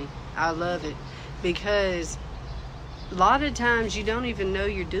rebukes me. I love it, because a lot of times you don't even know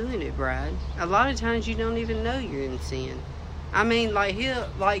you're doing it, Bride. A lot of times you don't even know you're in sin. I mean, like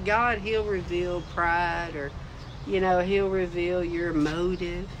God, He'll reveal pride, or, He'll reveal your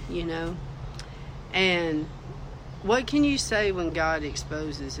motive, And what can you say when God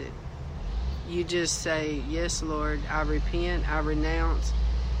exposes it? You just say, yes, Lord, I repent, I renounce.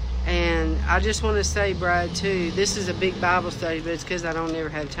 And I just want to say, Bride, too, this is a big Bible study, but it's because I don't ever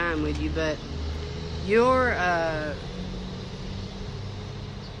have time with you, but your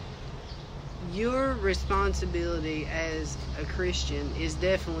responsibility as a Christian is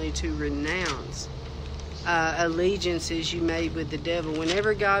definitely to renounce allegiances you made with the devil.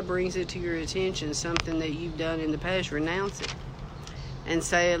 Whenever God brings it to your attention, something that you've done in the past, renounce it. And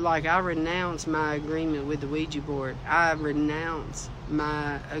say it like, I renounce my agreement with the Ouija board. I renounce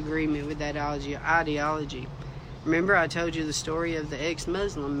my agreement with that ideology. Remember I told you the story of the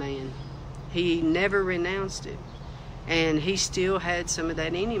ex-Muslim man. He never renounced it. And he still had some of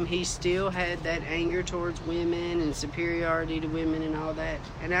that in him. He still had that anger towards women and superiority to women and all that.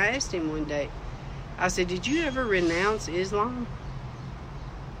 And I asked him one day, I said, did you ever renounce Islam?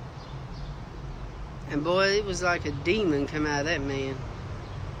 And boy, it was like a demon come out of that man.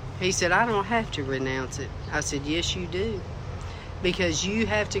 He said, I don't have to renounce it. I said, yes, you do. Because you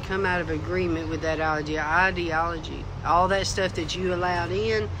have to come out of agreement with that ideology. All that stuff that you allowed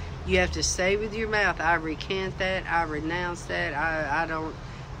in, you have to say with your mouth, I recant that, I renounce that, I don't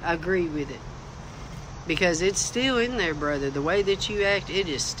agree with it. Because it's still in there, brother. The way that you act, it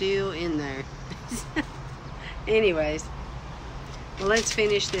is still in there. Anyways, well, let's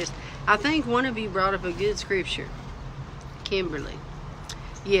finish this. I think one of you brought up a good scripture. Kimberly.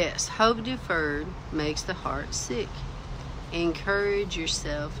 Yes, hope deferred makes the heart sick. Encourage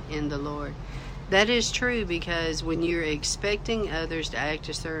yourself in the Lord. That is true, because when you're expecting others to act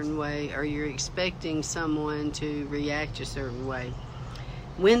a certain way, or you're expecting someone to react a certain way,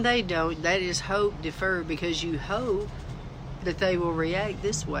 when they don't, that is hope deferred, because you hope that they will react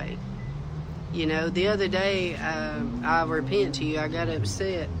this way. The other day, I'll repent to you, I got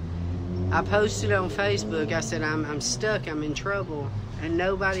upset. I posted on Facebook, I said, I'm stuck, I'm in trouble, and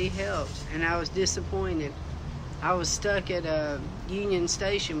nobody helped, and I was disappointed. I was stuck at a Union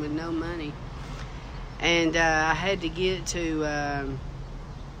Station with no money. And I had to get to,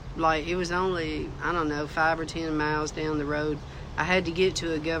 it was only, 5 or 10 miles down the road. I had to get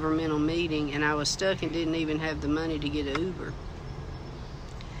to a governmental meeting, and I was stuck and didn't even have the money to get an Uber.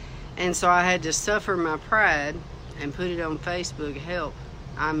 And so I had to suffer my pride and put it on Facebook, help.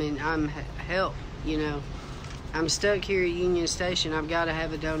 Help, you know. I'm stuck here at Union Station. I've got to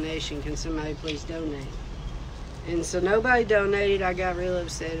have a donation. Can somebody please donate? And so nobody donated. I got real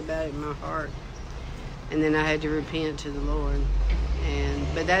upset about it in my heart. And then I had to repent to the Lord.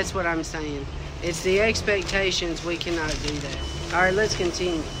 But that's what I'm saying. It's the expectations. We cannot do that. All right, let's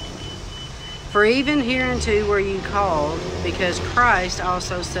continue. For even hereunto were you called, because Christ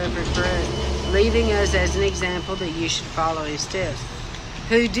also suffered for us, leaving us as an example that you should follow his steps.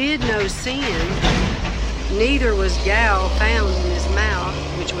 Who did no sin, neither was gall found in his mouth,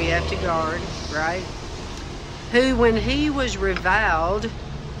 which we have to guard, right? Who, when he was reviled,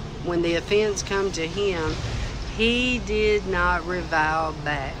 when the offense come to him, he did not revile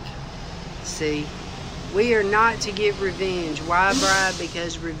back. See, we are not to get revenge. Why, bride?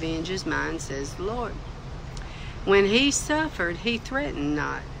 Because revenge is mine, says the Lord. When he suffered, he threatened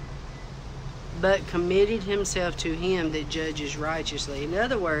not, but committed himself to him that judges righteously. In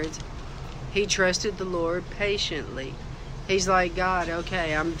other words, he trusted the Lord patiently. He's like, God,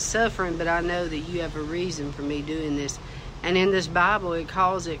 okay, I'm suffering, but I know that you have a reason for me doing this. And in this Bible, it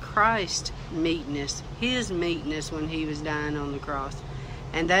calls it Christ's meekness, his meekness when he was dying on the cross.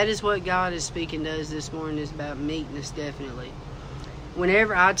 And that is what God is speaking to us this morning, is about meekness, definitely.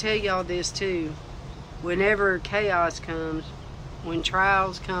 Whenever, I'll tell y'all this too, whenever chaos comes, when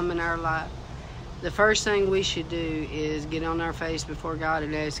trials come in our life, the first thing we should do is get on our face before God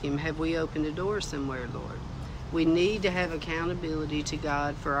and ask him, have we opened the door somewhere, Lord? We need to have accountability to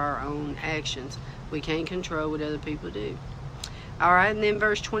God for our own actions. We can't control what other people do. All right, and then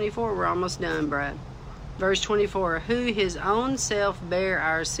verse 24, we're almost done, Brad. Verse 24, who his own self bare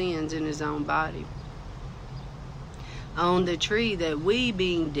our sins in his own body on the tree, that we,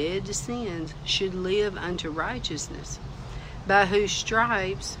 being dead to sins, should live unto righteousness, by whose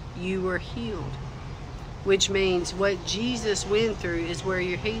stripes you were healed. Which means what Jesus went through is where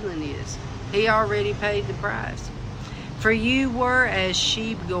your healing is. He already paid the price. For you were as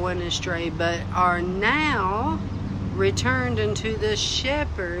sheep going astray, but are now returned unto the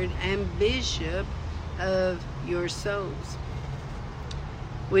shepherd and bishop of your souls.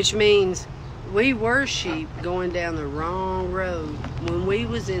 Which means we were sheep going down the wrong road when we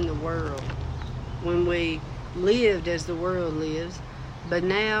was in the world, when we lived as the world lives. But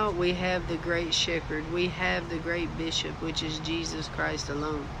now we have the great shepherd, we have the great bishop, which is Jesus Christ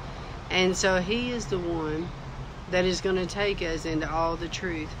alone. And so he is the one that is going to take us into all the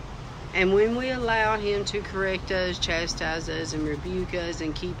truth. And when we allow him to correct us, chastise us, and rebuke us,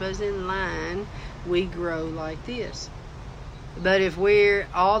 and keep us in line, we grow like this. But if we're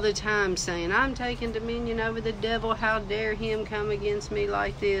all the time saying, I'm taking dominion over the devil, how dare him come against me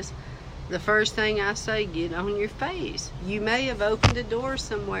like this? The first thing I say, get on your face. You may have opened a door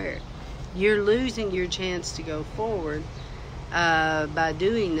somewhere. You're losing your chance to go forward by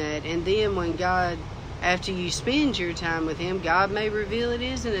doing that. And then when God, after you spend your time with him, God may reveal it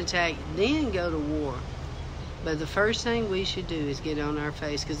is an attack, then go to war. But the first thing we should do is get on our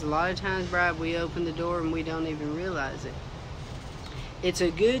face, because a lot of times, bride, we open the door and we don't even realize it. It's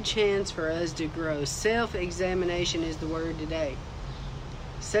a good chance for us to grow. Self-examination is the word today.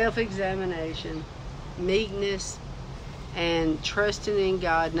 Self-examination, meekness, and trusting in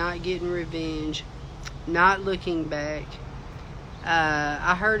God, not getting revenge, not looking back.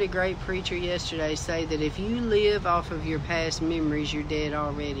 I heard a great preacher yesterday say that if you live off of your past memories, you're dead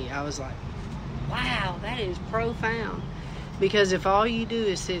already. I was like, wow, that is profound. Because if all you do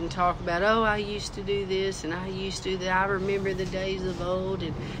is sit and talk about, oh, I used to do this and I used to do that, I remember the days of old,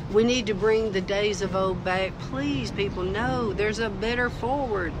 and we need to bring the days of old back. Please, people, no, there's a better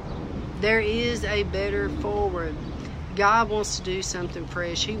forward. There is a better forward. God wants to do something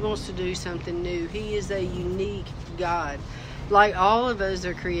fresh. He wants to do something new. He is a unique God. Like all of us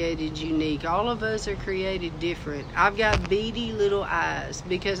are created unique. All of us are created different. I've got beady little eyes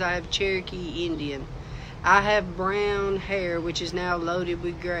because I have Cherokee Indian. I have brown hair, which is now loaded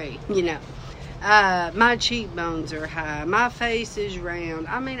with gray, you know. My cheekbones are high. My face is round.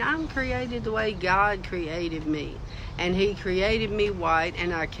 I mean, I'm created the way God created me. And he created me white,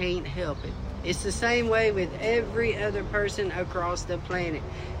 and I can't help it. It's the same way with every other person across the planet.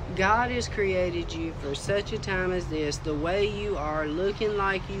 God has created you for such a time as this, the way you are, looking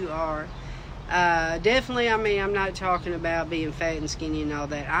like you are. Definitely, I mean, I'm not talking about being fat and skinny and all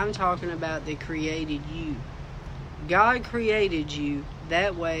that. I'm talking about the created you. God created you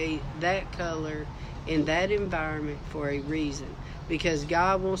that way, that color, in that environment for a reason. Because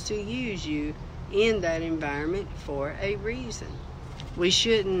God wants to use you in that environment for a reason. We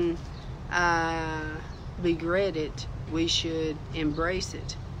shouldn't regret it. We should embrace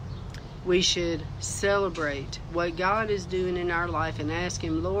it. We should celebrate what God is doing in our life and ask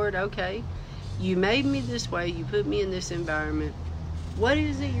Him, Lord, okay, you made me this way. You put me in this environment. What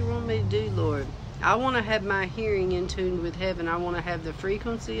is it you want me to do, Lord? I want to have my hearing in tune with heaven. I want to have the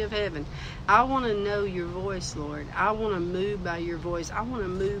frequency of heaven. I want to know your voice, Lord. I want to move by your voice. I want to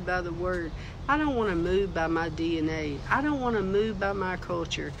move by the word. I don't want to move by my DNA. I don't want to move by my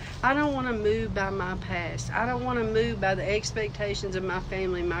culture. I don't want to move by my past. I don't want to move by the expectations of my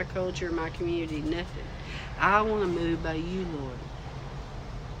family, my culture, my community, nothing. I want to move by you, Lord.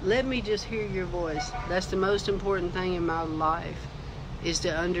 Let me just hear your voice. That's the most important thing in my life, is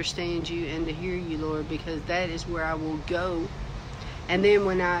to understand you and to hear you, Lord, because that is where I will go. And then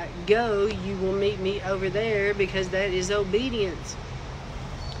when I go, you will meet me over there, because that is obedience.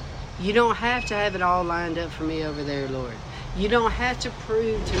 You don't have to have it all lined up for me over there, Lord. You don't have to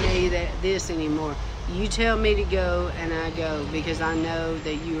prove to me that this anymore. You tell me to go, and I go, because I know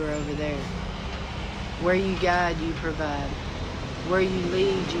that you are over there. Where you guide, you provide. Where you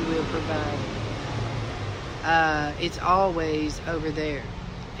lead, you will provide. It's always over there.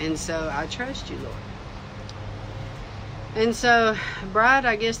 And so I trust you, Lord. And so, bride,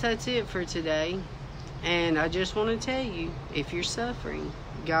 I guess that's it for today. And I just want to tell you, if you're suffering,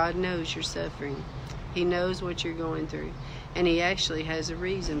 God knows you're suffering. He knows what you're going through. And He actually has a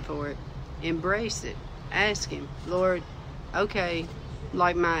reason for it. Embrace it. Ask Him, Lord, okay,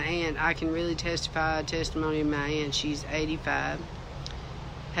 like my aunt, I can really testify a testimony of my aunt. She's 85.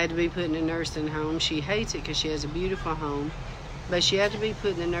 Had to be put in a nursing home. She hates it because she has a beautiful home. But she had to be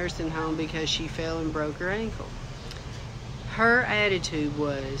put in a nursing home because she fell and broke her ankle. Her attitude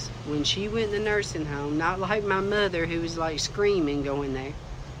was, when she went in the nursing home, not like my mother who was like screaming going there.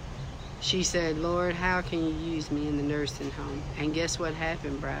 She said, Lord, how can you use me in the nursing home? And guess what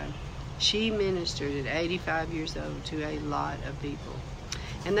happened, bride? She ministered at 85 years old to a lot of people.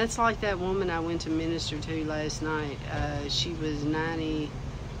 And that's like that woman I went to minister to last night. She was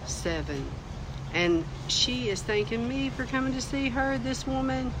 97. And she is thanking me for coming to see her. This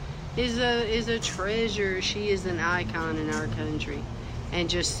woman is a treasure. She is an icon in our country. And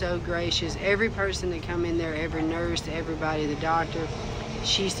just so gracious. Every person that come in there, every nurse, everybody, the doctor,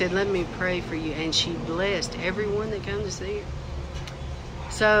 she said, let me pray for you. And she blessed everyone that come to see her.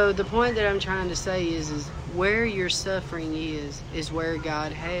 So the point that I'm trying to say is where your suffering is where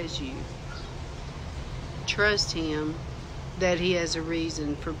God has you. Trust Him that He has a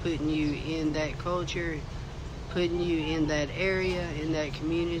reason for putting you in that culture, putting you in that area, in that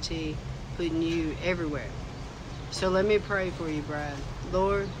community, putting you everywhere. So let me pray for you, bride.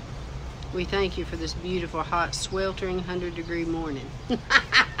 Lord, we thank you for this beautiful, hot, sweltering 100-degree morning.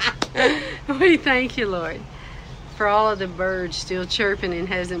 We thank you, Lord, for all of the birds still chirping and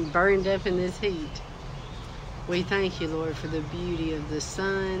hasn't burned up in this heat. We thank you, Lord, for the beauty of the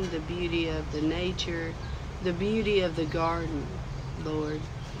sun, the beauty of the nature, the beauty of the garden, Lord,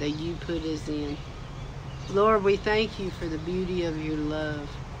 that you put us in. Lord, we thank you for the beauty of your love.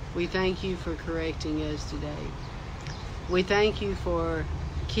 We thank you for correcting us today. We thank you for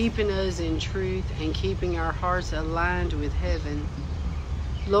keeping us in truth and keeping our hearts aligned with heaven.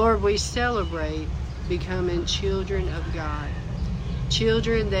 Lord, we celebrate becoming children of God.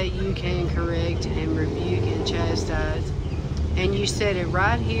 Children that you can correct and rebuke and chastise. And you said it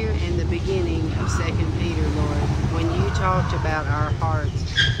right here in the beginning of 2 Peter, Lord, when you talked about our hearts.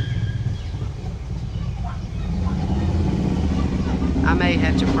 I may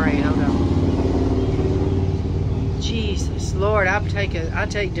have to pray. Hold on. Jesus, Lord, I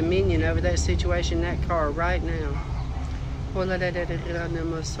take dominion over that situation, that car right now.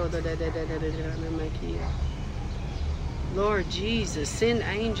 Lord Jesus, send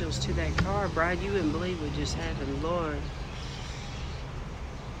angels to that car, bride. You wouldn't believe what just happened, Lord.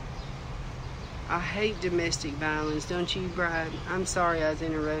 I hate domestic violence, don't you, bride? I'm sorry I was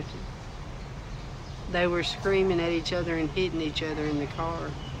interrupted. They were screaming at each other and hitting each other in the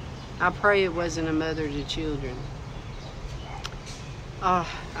car. I pray it wasn't a mother to children. Oh,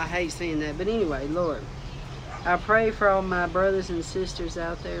 I hate seeing that. But anyway, Lord, I pray for all my brothers and sisters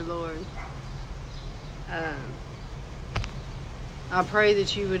out there, Lord. I pray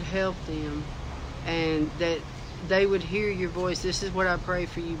that you would help them and that they would hear your voice. This is what I pray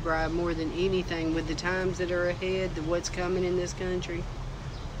for you, bride, more than anything, with the times that are ahead, what's coming in this country,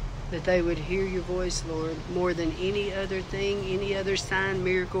 that they would hear your voice, Lord, more than any other thing, any other sign,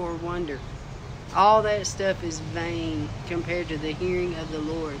 miracle, or wonder. All that stuff is vain compared to the hearing of the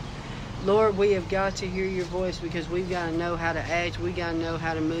Lord. Lord, we have got to hear your voice, because we've got to know how to act, we got to know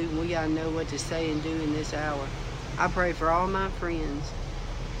how to move, and we got to know what to say and do in this hour. I pray for all my friends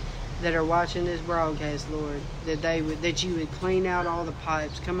that are watching this broadcast, Lord, that you would clean out all the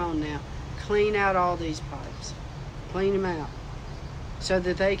pipes. Come on now. Clean out all these pipes. Clean them out, so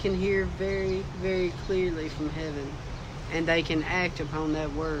that they can hear very, very clearly from heaven, and they can act upon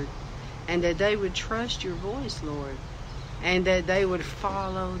that word, and that they would trust your voice, Lord, and that they would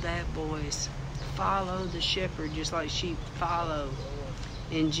follow that voice. Follow the shepherd just like sheep follow,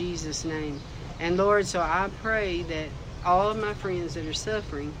 in Jesus' name. And Lord, so I pray that all of my friends that are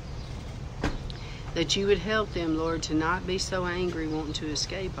suffering, that you would help them, Lord, to not be so angry wanting to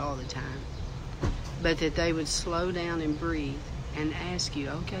escape all the time, but that they would slow down and breathe and ask you,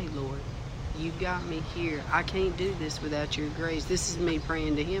 okay, Lord, you've got me here. I can't do this without your grace. This is me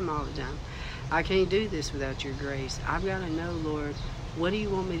praying to him all the time. I can't do this without your grace. I've got to know, Lord, what do you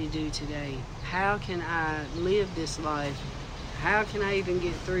want me to do today? How can I live this life? How can I even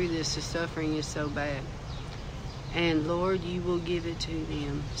get through this? The suffering is so bad. And Lord, you will give it to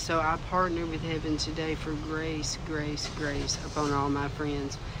them. So I partner with heaven today for grace, grace, grace upon all my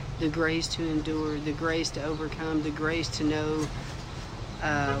friends. The grace to endure, the grace to overcome, the grace to know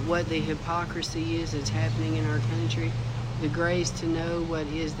what the hypocrisy is that's happening in our country, the grace to know what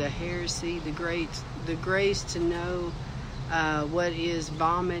is the heresy, the grace to know what is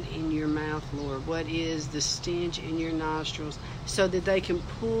vomit in your mouth, Lord, what is the stench in your nostrils, so that they can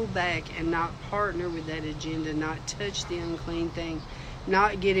pull back and not partner with that agenda, not touch the unclean thing,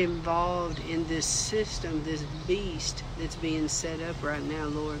 not get involved in this system, this beast that's being set up right now,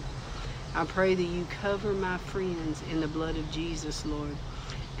 Lord. I pray that you cover my friends in the blood of Jesus, Lord,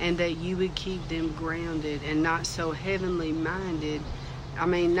 and that you would keep them grounded and not so heavenly minded. I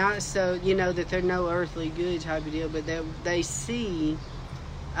mean, not so, that they're no earthly good type of deal, but that they see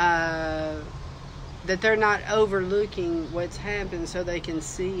that they're not overlooking what's happened, so they can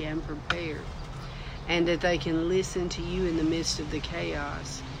see and prepare, and that they can listen to you in the midst of the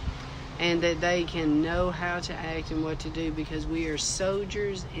chaos, and that they can know how to act and what to do, because we are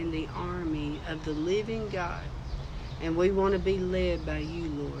soldiers in the army of the living God, and we want to be led by you,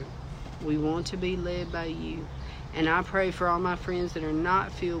 Lord. We want to be led by you. And I pray for all my friends that are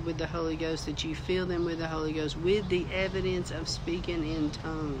not filled with the Holy Ghost, that you fill them with the Holy Ghost, with the evidence of speaking in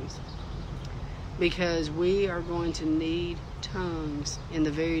tongues, because we are going to need tongues in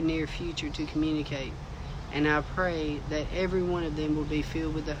the very near future to communicate. And I pray that every one of them will be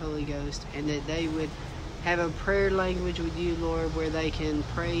filled with the Holy Ghost, and that they would have a prayer language with you, Lord, where they can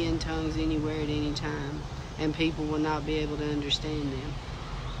pray in tongues anywhere at any time, and people will not be able to understand them.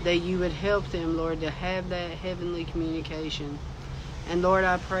 That you would help them, Lord, to have that heavenly communication. And Lord,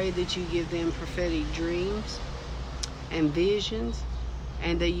 I pray that you give them prophetic dreams and visions,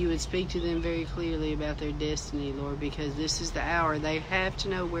 and that you would speak to them very clearly about their destiny, Lord, because this is the hour. They have to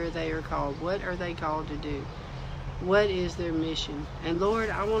know where they are called. What are they called to do? What is their mission? And Lord,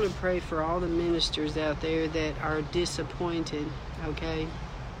 I want to pray for all the ministers out there that are disappointed, okay?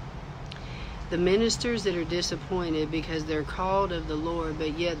 The ministers that are disappointed because they're called of the Lord,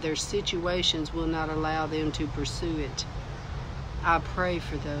 but yet their situations will not allow them to pursue it. I pray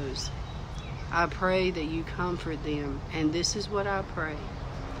for those. I pray that you comfort them. And this is what I pray.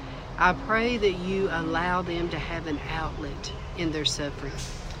 I pray that you allow them to have an outlet in their suffering.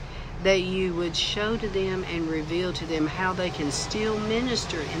 That you would show to them and reveal to them how they can still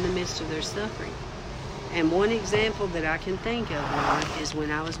minister in the midst of their suffering. And one example that I can think of, Lord, is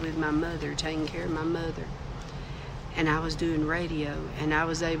when I was with my mother, taking care of my mother. And I was doing radio, and I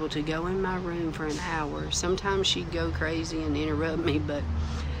was able to go in my room for an hour. Sometimes she'd go crazy and interrupt me, but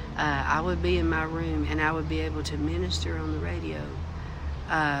I would be in my room, and I would be able to minister on the radio.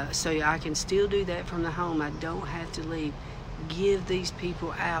 So I can still do that from the home. I don't have to leave. Give these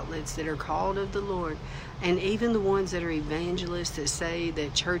people outlets that are called of the Lord. And even the ones that are evangelists that say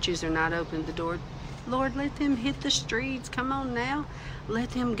that churches are not open to the door, Lord, let them hit the streets. Come on now.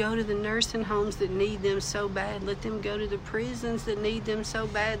 Let them go to the nursing homes that need them so bad. Let them go to the prisons that need them so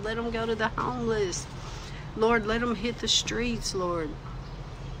bad. Let them go to the homeless. Lord, let them hit the streets, Lord.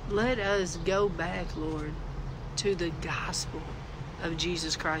 Let us go back, Lord, to the gospel of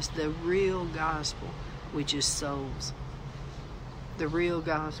Jesus Christ, the real gospel, which is souls. The real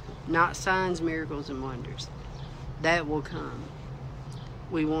gospel, not signs, miracles, and wonders. That will come.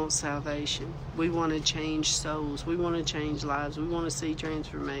 We want salvation. We want to change souls. We want to change lives. We want to see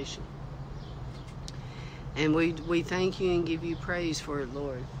transformation. And we thank you and give you praise for it,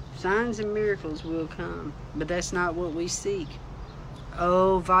 Lord. Signs and miracles will come, but that's not what we seek.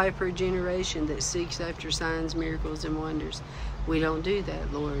 Oh, viper generation that seeks after signs, miracles, and wonders. We don't do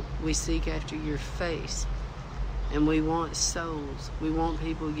that, Lord. We seek after your face. And we want souls. We want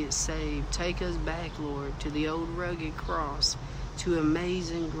people to get saved. Take us back, Lord, to the old rugged cross, to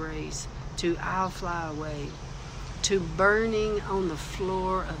amazing grace, to I'll fly away, to burning on the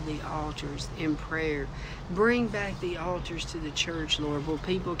floor of the altars in prayer. Bring back the altars to the church, Lord, where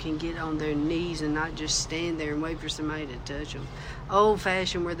people can get on their knees and not just stand there and wait for somebody to touch them.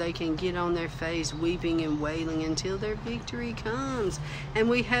 Old-fashioned, where they can get on their face weeping and wailing until their victory comes. And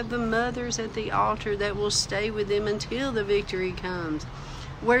we have the mothers at the altar that will stay with them until the victory comes.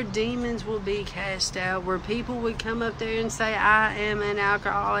 Where demons will be cast out, where people would come up there and say, I am an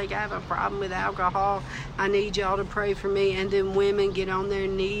alcoholic, I have a problem with alcohol, I need y'all to pray for me. And then women get on their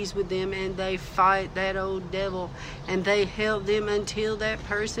knees with them and they fight that old devil and they help them until that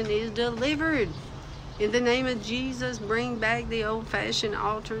person is delivered. In the name of Jesus, bring back the old-fashioned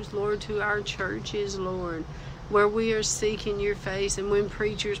altars, Lord, to our churches, Lord, where we are seeking your face. And when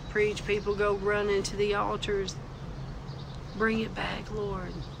preachers preach, people go running to the altars. Bring it back,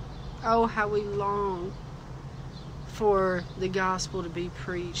 Lord. Oh, how we long for the gospel to be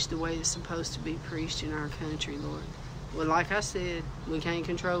preached the way it's supposed to be preached in our country, Lord. Well, like I said, we can't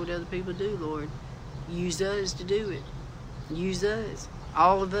control what other people do, Lord. Use us to do it. Use us.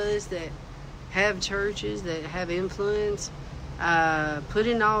 All of us that have churches, that have influence, put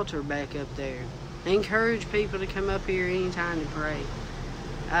an altar back up there. Encourage people to come up here anytime to pray.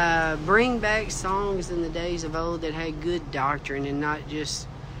 Bring back songs in the days of old that had good doctrine and not just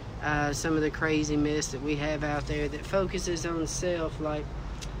some of the crazy mess that we have out there that focuses on self. Like,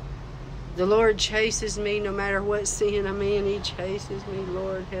 the Lord chases me no matter what sin I'm in. He chases me.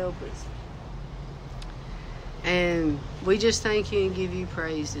 Lord, help us. And we just thank you and give you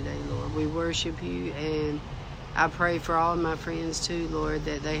praise today, Lord. We worship you, and I pray for all of my friends too, Lord,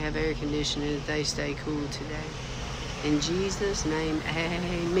 that they have air conditioning, that they stay cool today. In Jesus' name,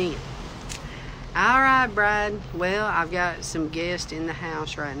 amen. All right, bride. Well, I've got some guests in the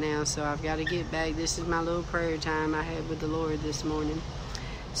house right now, so I've got to get back. This is my little prayer time I had with the Lord this morning.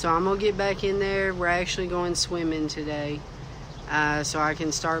 So I'm going to get back in there. We're actually going swimming today, so I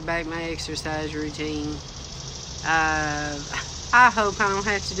can start back my exercise routine. I hope I don't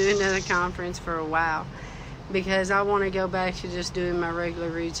have to do another conference for a while, because I want to go back to just doing my regular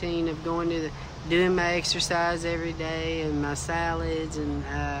routine of going to doing my exercise every day and my salads and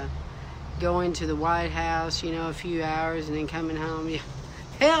going to the White House, you know, a few hours and then coming home. Yeah.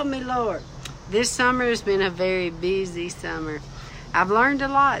 Help me, Lord. This summer has been a very busy summer. I've learned a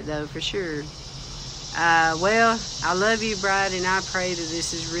lot, though, for sure. Well, I love you, bride, and I pray that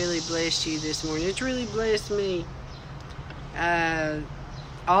this has really blessed you this morning. It's really blessed me.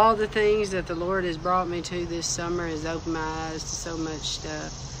 All the things that the Lord has brought me to this summer has opened my eyes to so much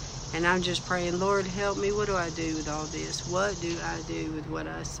stuff. And I'm just praying, Lord, help me. What do I do with all this? What do I do with what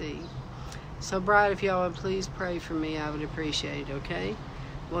I see? So, bride, if y'all would please pray for me, I would appreciate it, okay?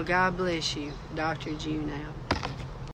 Well, God bless you. Dr. June out.